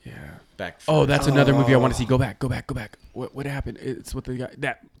 Yeah. Back. Oh, that's another movie I want to see. Go back. What happened? It's what the guy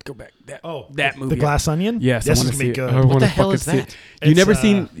that go back. That movie. The Glass Onion. Yes, this I is want gonna to be see good. it. I wanna the hell fucking is see that? it. You It's, never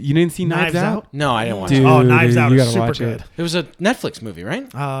seen? You didn't see Knives Out? No, I didn't watch Dude, it. Oh, Knives Out you is gotta super watch good. it. It was a Netflix movie,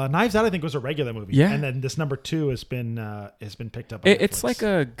 right? Knives Out, I think, was a regular movie. Yeah. and then this number 2 has been picked up. On It's Netflix. like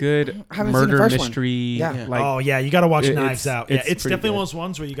a good I haven't seen the murder first one. mystery. Yeah. Like oh yeah, you got to watch it- Knives it's- Out. Yeah, it's it's pretty definitely good. one of those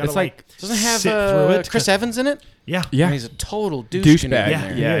ones where you got to It's like- Doesn't it have sit through it. Chris Evans in it? Yeah, yeah, And he's a total douchebag. douchebag.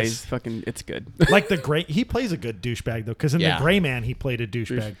 Yeah, Yeah, he is. he's fucking. It's good. like the Gray. He plays a good douchebag though, because in Yeah. the Gray Man he played a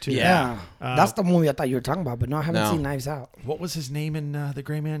douchebag too. Yeah. That's the movie I thought you were talking about, but no, I haven't No. seen Knives Out. What was his name in the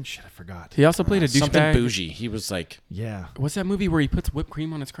Gray Man? Shit, I forgot. He also played a Something douchebag. bougie. He was like, Yeah. What's that movie where he puts whipped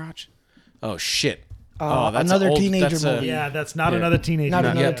cream on his crotch? oh shit. Another old- teenager that's movie. Yeah, that's not Yeah. another teenager. Not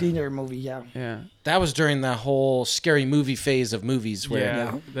movie. another Yeah. teenager movie, yeah. Yeah. That was during the whole scary movie phase of movies where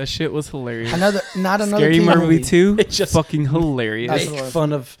Yeah, that shit was hilarious. Not another Scary teenager movie 2. It's just- fucking hilarious. That's they what make it was.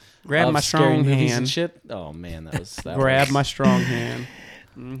 fun of Grab of my scary strong movies hand. and shit. Oh man, that was that Grab was, my strong hand.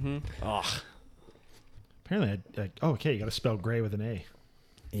 Mm-hmm. Oh, Apparently, okay, you got to spell Gray with an A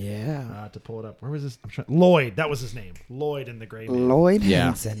Yeah. to pull it up. Where was this? Lloyd. That was his name. Lloyd in the Gray Man. Lloyd Yeah.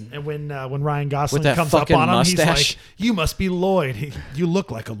 Hansen. And when Ryan Gosling With that comes up fucking on him, mustache. he's like, "You must be Lloyd. You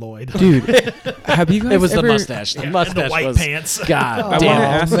look like a Lloyd." Dude, have you guys it was ever, the mustache. The Yeah, mustache and the white was pants. God Oh, I damn. want to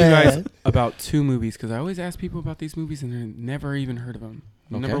Oh, ask you guys man. about 2 movies because I always ask people about these movies and they've never even heard of them.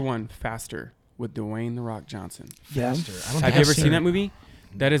 Okay. Number 1, Faster with Dwayne the Rock Johnson. Yeah. Faster. I don't think Have you I've ever seen it. that movie?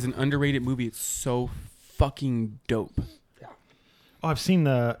 That is an underrated movie. It's so fucking dope. Oh, I've seen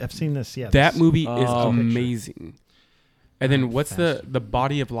this. Yeah, That this- movie is Oh. amazing. And then what's Faster. the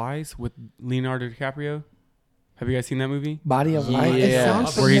Body of Lies with Leonardo DiCaprio? Have you guys seen that movie? Body of Light. Yeah. It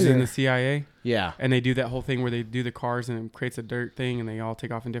sounds Where he's in familiar. the CIA Yeah. and they do that whole thing where they do the cars and it creates a dirt thing and they all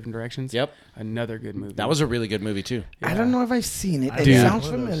take off in different directions. Yep. Another good movie. That was a really good movie too. I don't know if I've seen it. It Dude. sounds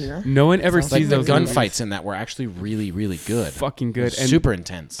familiar. No one ever Sounds Like sees the those movies. gunfights in that were actually really, really good. Fucking good. And Super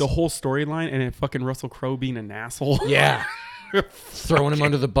intense. the whole storyline and it fucking Russell Crowe being an asshole. yeah. Throwing him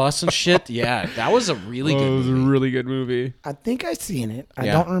under the bus and shit. Yeah, that was a really It good was a movie. really good movie. I think I've seen it. I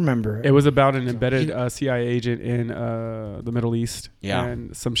Yeah. don't remember it. It was about an embedded CIA agent in the Middle East. Yeah.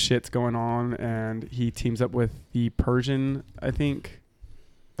 And some shit's going on, and he teams up with the Persian, I think.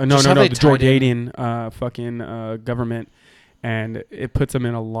 No, Just how they the tied Jordanian government. And it puts him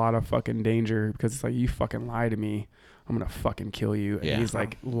in a lot of fucking danger because it's like, you fucking lie to me, I'm going to fucking kill you. And Yeah. he's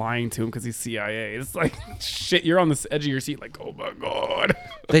like lying to him because he's CIA. It's like, shit, you're on the edge of your seat like, oh my God.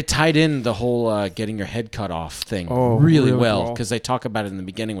 They tied in the whole getting your head cut off thing Oh, really really well well. because they talk about it in the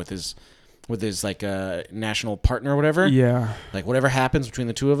beginning with his like national partner or whatever. Yeah. Like whatever happens between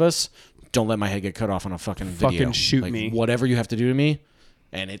the two of us, don't let my head get cut off on a fucking video. Fucking shoot Like, me. Whatever you have to do to me,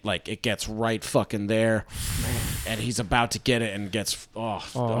 and it gets right fucking there, and he's about to get it and gets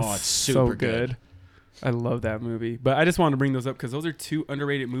it's super so good. I love that movie. But I just wanted to bring those up because those are 2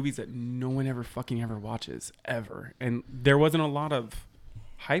 underrated movies that no one ever watches ever. And there wasn't a lot of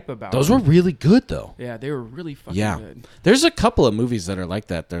hype about Those them. were really good though. Yeah, they were really fucking Yeah. good. There's a couple of movies that are like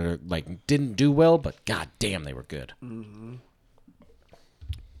that. That are like didn't do well, but god damn, they were good.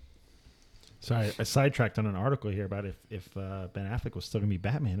 Sorry, I sidetracked on an article here about if Ben Affleck was still going to be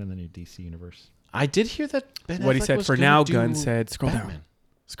Batman in the new DC universe. I did hear that. Ben What he Affleck said was for gonna now, do Gunn said, scroll Batman. down.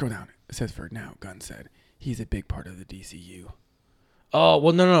 Scroll down. It says for now, Gunn said, he's a big part of the DCU. Oh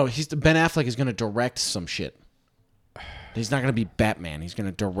well, no. Ben Affleck is going to direct some shit. He's not going to be Batman. He's going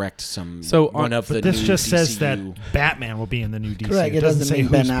to direct some one of the. But this new just says DCU. that Batman will be in the new DC. Correct, it doesn't doesn't say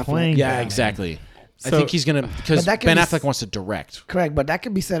mean Ben who's Affleck. playing Yeah, Batman. exactly. I think he's gonna because that can Ben be Affleck wants to direct. Correct, but that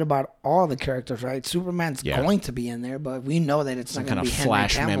could be said about all the characters, right? Superman's Yeah. going to be in there, but we know that it's Some not kind going of to be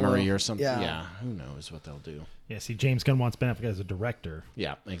flash Henry Cavill. memory or something. Yeah. Yeah, who knows what they'll do. Yeah, see, James Gunn wants Ben Affleck as a director,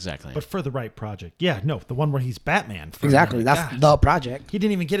 Yeah, exactly. but for the right project. Yeah, no, the one where he's Batman. For Exactly, that's God. the project. He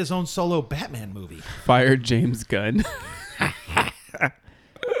didn't even get his own solo Batman movie. Fired James Gunn.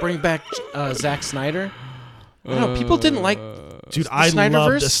 Bring back Zack Snyder. I don't know. People didn't like. Dude, The I loved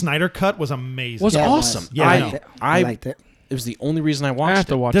Snyderverse? the Snyder cut was amazing. Was Yeah, it awesome. Yeah, I I liked know. it. I I liked it. It was the only reason I I have watched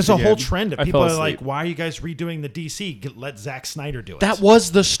to it. watch There's it a whole again. trend of I people fell are like, asleep. why are you guys redoing the DC? Let Zack Snyder do it. That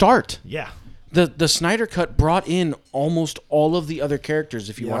was the start. yeah. The Snyder cut brought in almost all of the other characters.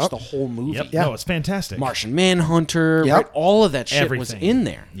 If you Yep. watch the whole movie, Yep. Yeah. No, it's fantastic. Martian Manhunter, Yep. right? All of that shit was Everything. in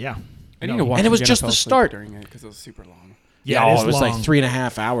there. Yeah. I need No, to watch And it was again. I just fell the asleep start. during it because it was super long. Yeah, oh, it is it was long, like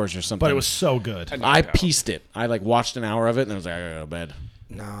 3.5 hours or something. but it was so good. I pieced it. I like watched an hour of it and I was like, I gotta go to bed.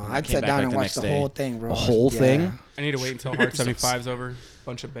 No, I'd came sit back, down like, and the watch next the day. whole thing, bro. The whole Yeah. thing? I need to wait until Hard 75's over.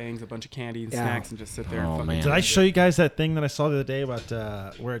 Bunch of bangs, a bunch of candy and Yeah. snacks, and just sit there. Oh, and fucking man. Did I show you guys that thing that I saw the other day about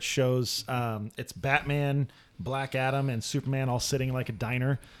where it shows it's Batman, Black Adam, and Superman all sitting in like a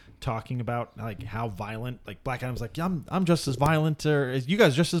diner talking about like how violent, like Black Adam's like, I'm just as violent, or you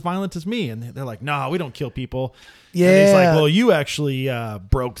guys just as violent as me, and they're like, nah, we don't kill people. And he's like, Yeah. well, you actually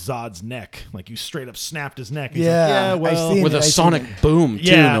broke Zod's neck, like you straight up snapped his neck. He's Yeah, like, yeah, I've well, seen With it, a I seen sonic it. boom, too,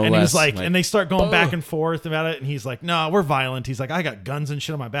 yeah, no and less. he's like, and they start going back and forth about it, and he's like, "No, we're violent." He's like, "I got guns and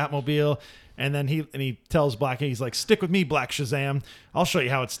shit on my Batmobile," and then he tells Black, he's like, "Stick with me, Black Shazam. I'll show you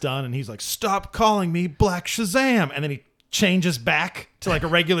how it's done." And he's like, "Stop calling me Black Shazam," and then he changes back to like a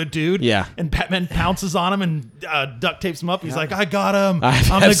regular dude. Yeah. and Batman pounces on him and duct tapes him up. He's like, "I got him.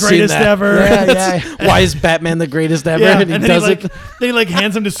 I've I'm the seen greatest that. ever." Yeah, yeah. Why is Batman the greatest ever? Yeah, And he and then does he it. then he like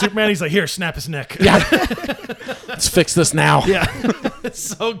hands him to Superman. He's like, "Here, snap his neck." Let's fix this now. Yeah, it's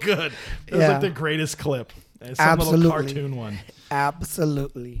so good. It was Yeah. like the greatest clip. It's some little Absolutely. cartoon one.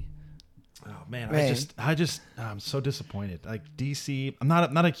 Absolutely. Oh man, Man. I'm so disappointed. Like DC, I'm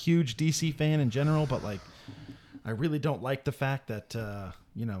not a huge DC fan in general, but like I really don't like the fact that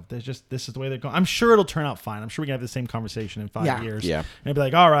there's just this is the way they're going. I'm sure it'll turn out fine. I'm sure we can have the same conversation in 5 Yeah. years. Yeah. And be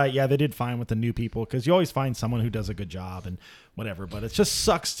like, all right, yeah, they did fine with the new people, because you always find someone who does a good job and whatever. But it just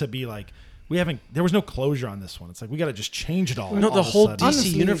sucks to be like, there was no closure on this one. It's like we got to just change it all. No, all the of a whole sudden. DC Honestly,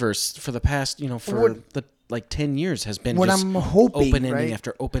 universe for the past, for what- the like 10 years has been What just I'm hoping, open ending right?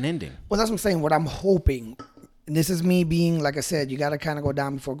 after open ending. Well, that's what I'm saying. What I'm hoping, and this is me being, like I said, you got to kind of go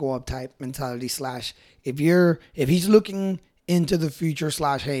down before go up type mentality / if he's looking into the future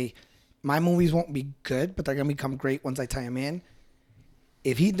 / hey, my movies won't be good, but they're going to become great once I tie them in.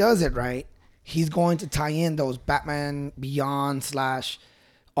 If he does it right, he's going to tie in those Batman Beyond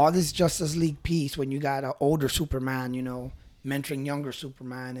 / all this Justice League piece when you got an older Superman, mentoring younger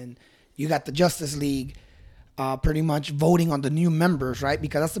Superman, and you got the Justice League pretty much voting on the new members, right?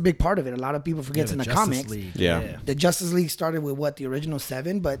 Because that's a big part of it. A lot of people forget in the Justice comics. League. Yeah. The Justice League started with the original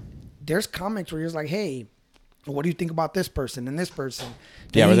 7, but there's comics where you're just like, hey, what do you think about this person and this person? Yeah,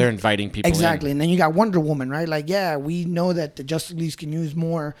 Then where you- they're inviting people Exactly. in. And then you got Wonder Woman, right? Like, yeah, we know that the Justice League can use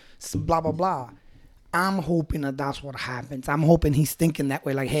more blah, blah, blah. I'm hoping that that's what happens. I'm hoping he's thinking that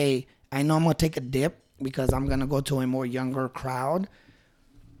way. Like, hey, I know I'm going to take a dip because I'm going to go to a more younger crowd.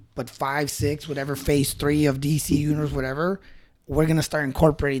 But 5, 6, whatever, phase 3 of DC Universe, whatever, we're going to start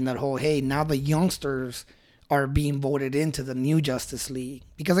incorporating that whole, hey, now the youngsters are being voted into the new Justice League.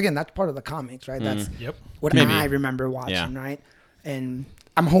 Because, again, that's part of the comics, right? That's Yep. what Maybe. I remember watching, Yeah. right? And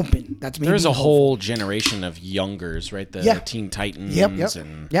I'm hoping. That's me. There's a being hopeful. whole generation of youngers, right? The Yeah. Teen Titans. Yep.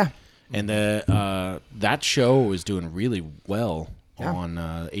 And, Yeah. And that show is doing really well Yeah. on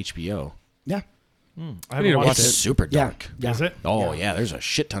HBO. Yeah. I need haven't to watched watch It's it. super Yeah. dark. Yeah. Is it? Oh yeah, there's a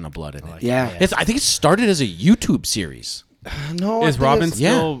shit ton of blood in it. Yeah. I think it started as a YouTube series. No. I Is think Robin it's-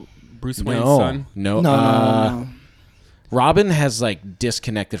 still Bruce Wayne's No, son? no, No. Robin has like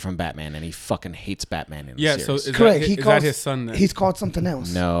disconnected from Batman, and he fucking hates Batman in the Yeah, series. so is Correct. that, is that his son then? He's called something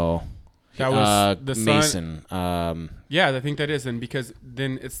else. no, That was the son- Mason. Yeah, I think that is, and because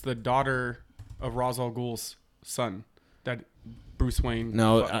then it's the daughter of Ra's al Ghul's son that Bruce Wayne.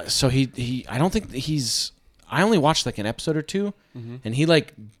 No, fucked. so he. I don't think he's. I only watched like an episode or two, and he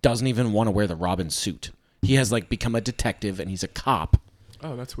like doesn't even want to wear the Robin suit. He has like become a detective, and he's a cop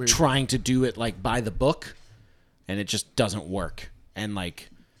Oh, that's weird. trying to do it like by the book, and it just doesn't work. And like,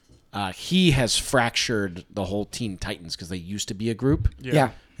 he has fractured the whole Teen Titans because they used to be a group.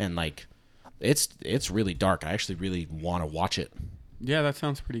 Yeah. And like, it's really dark. I actually really want to watch it. Yeah, that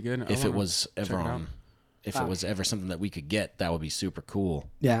sounds pretty good. If it was ever check it out. on, if it was ever something that we could get, that would be super cool.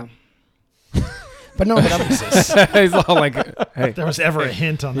 Yeah. But no, but I'm, He's all like, "Hey, There was ever a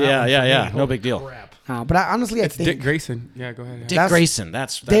hint on that. Yeah, one yeah, for me. yeah. No Holy big deal. crap. But honestly, I It's think Dick Grayson. Yeah, go ahead. Dick That's- Grayson.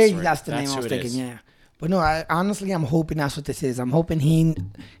 That's there, right. that's the name I who was it thinking. is. Yeah, but no, honestly, I'm hoping that's what this is. I'm hoping he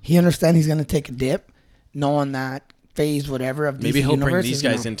understands he's gonna take a dip, knowing that phase whatever of Maybe DC he'll bring universe these is,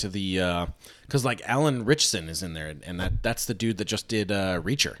 guys into the because like Alan Richson is in there, and that's the dude that just did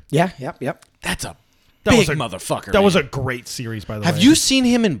Reacher. Yeah, yep. That's a That big was a- motherfucker. That was man. a great series, by the way. Have you seen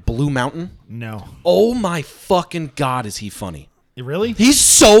him in Blue Mountain? No. Oh my fucking god, is he funny? Really? He's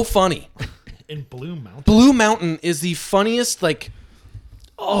so funny. In Blue Mountain? Blue Mountain is the funniest. Like,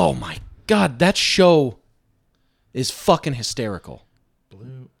 oh my god, that show is fucking hysterical.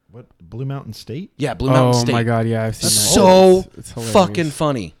 Blue Mountain State? Yeah, Blue Mountain State. Oh my god, yeah, I've seen that. So It's hilarious. fucking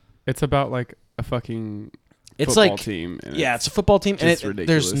funny. It's about like a fucking It's football like team. And yeah, it's a football team, and just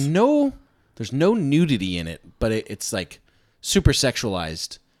ridiculous. there's no nudity in it, but it's like super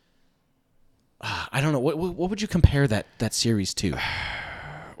sexualized. I don't know what would you compare that series to?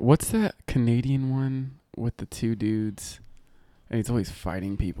 What's that Canadian one with the two dudes? And he's always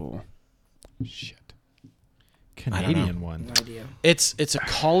fighting people. Shit. Canadian one. No idea. It's a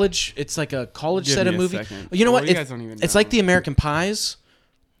college. It's like a college Give set me of a movie. second. You know Well, what? you guys don't even It's know. like the American Pies,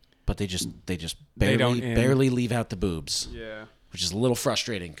 but they just They barely don't end. barely leave out the boobs, Yeah. which is a little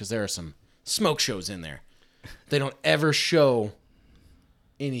frustrating because there are some smoke shows in there. They don't ever show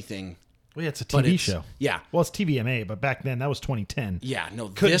anything. Well, yeah, it's a But TV it's- show. Yeah. Well, it's TVMA, but back then that was 2010. Yeah, no,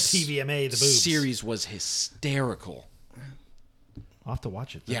 Couldn't this TVMA the boobs. series was hysterical. I'll have to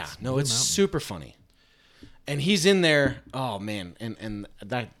watch it. Yeah, That's no, Blue it's Mountain. super funny. And he's in there. Oh man, and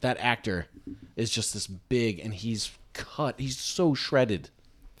that actor is just this big, and he's cut. He's so shredded.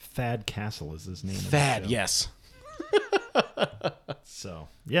 Thad Castle is his name. in the Thad, show. yes. So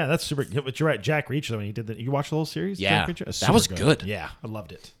yeah, that's super. But you're right, Jack Reacher. When he did that, you watched the whole series? Yeah. Jack Reacher? It's That was super good. Yeah, I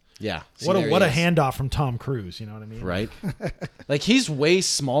loved it. Yeah. See, What there a he is. handoff from Tom Cruise. You know what I mean? Right? Like he's way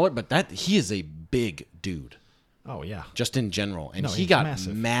smaller, but he is a big dude, Oh yeah. just in general. And No, he he's got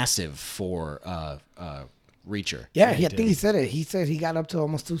massive. massive for Reacher. Yeah, he I did. think he said it. He said he got up to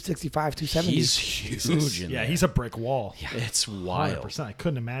almost 265, 270. He's huge in Yeah, there. he's a brick wall. It's wild. 100%. I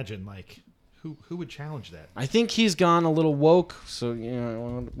couldn't imagine like who would challenge that. I think he's gone a little woke, so you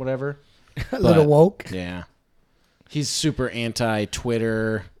know, whatever. a little But- woke. Yeah. He's super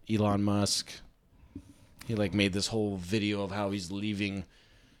anti-Twitter, Elon Musk. He like made this whole video of how he's leaving.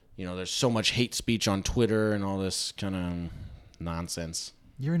 You know, there's so much hate speech on Twitter and all this kind of nonsense.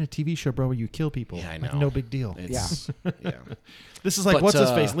 You're in a TV show, bro, where you kill people. Yeah, I Like, know. no big deal. It's, yeah. This is like But, what's his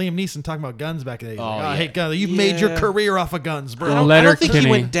face? Liam Neeson talking about guns back in the day. He's like, yeah. hey, gun, you've made your Yeah. career off of guns, bro. I don't Letter think he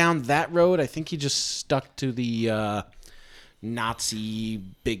Kinney. went down that road. I think he just stuck to the Nazi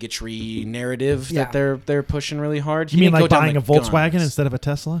bigotry narrative Yeah. that they're pushing really hard. You He mean didn't like go down buying the a Volkswagen guns. instead of a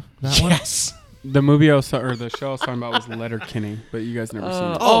Tesla? That one? Yes. The movie or the show I was talking about was Letterkenny, but you guys never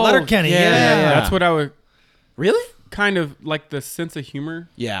seen it. Oh, Letterkenny, yeah. That's what I would Really? kind of like the sense of humor,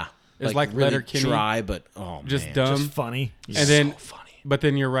 Yeah. It's like really Letterkenny. dry, but oh just man. dumb. Just funny. and then, so funny. but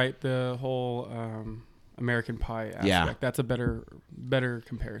then you're right, the whole American Pie aspect. Yeah. That's a better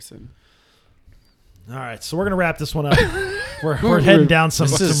comparison. All right, so we're gonna wrap this one up. we're heading down some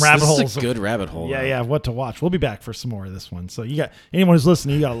rabbit holes. This is a good rabbit hole. Yeah, though. yeah, what to watch. We'll be back for some more of this one. So you got anyone who's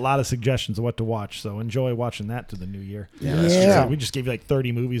listening, you got a lot of suggestions of what to watch. So enjoy watching that to the new year. Yeah. We just gave you like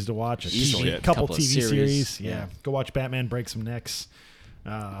 30 movies to watch, a Easily. couple Couple of TV series. series. Yeah. Yeah. Go watch Batman Break Some Necks.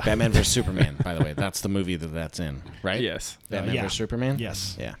 Batman vs Superman. By the way, that's the movie that's in, right? Yes. Batman yeah. vs Superman.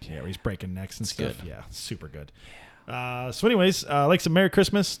 Yes. Yeah. Yeah, where he's breaking necks and It's stuff. good. Yeah, super good. So anyways, like some Merry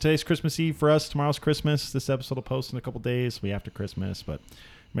Christmas. Today's Christmas Eve for us. Tomorrow's Christmas. This episode will post in a couple days. We after Christmas, but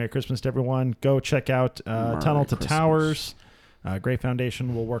Merry Christmas to everyone. Go check out Tunnel to Christmas. Towers. Great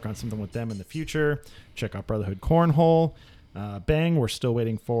Foundation. We'll work on something with them in the future. Check out Brotherhood Cornhole. Bang, we're still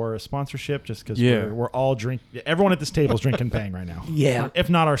waiting for a sponsorship just because Yeah. we're all everyone at this table is drinking Bang right now. Yeah. If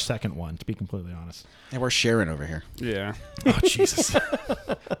not our second one, to be completely honest. And we're sharing over here. Yeah. Oh, Jesus.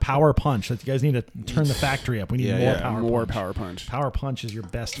 Power Punch. You guys need to turn the factory up. We need more Power Punch. Punch. Power Punch is your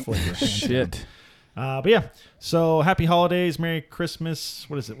best flavor. hands down. Shit. But yeah, so happy holidays, Merry Christmas.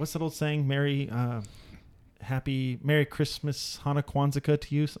 What is it? What's that old saying? Merry Christmas, Hanukkah, Kwanzaa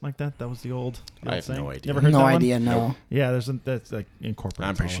to you, something like that. That was the old I have saying. no idea. You ever heard No that one? idea, no. Yeah, that's like incorporated.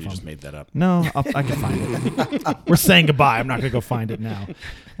 I'm pretty sure you just made that up. No, I can find it. We're saying goodbye. I'm not going to go find it now.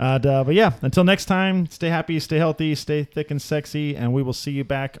 But yeah, until next time, stay happy, stay healthy, stay thick and sexy, and we will see you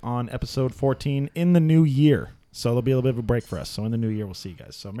back on episode 14 in the new year. So there'll be a little bit of a break for us. So in the new year, we'll see you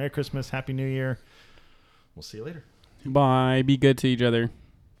guys. So Merry Christmas, Happy New Year. We'll see you later. Bye. Be good to each other.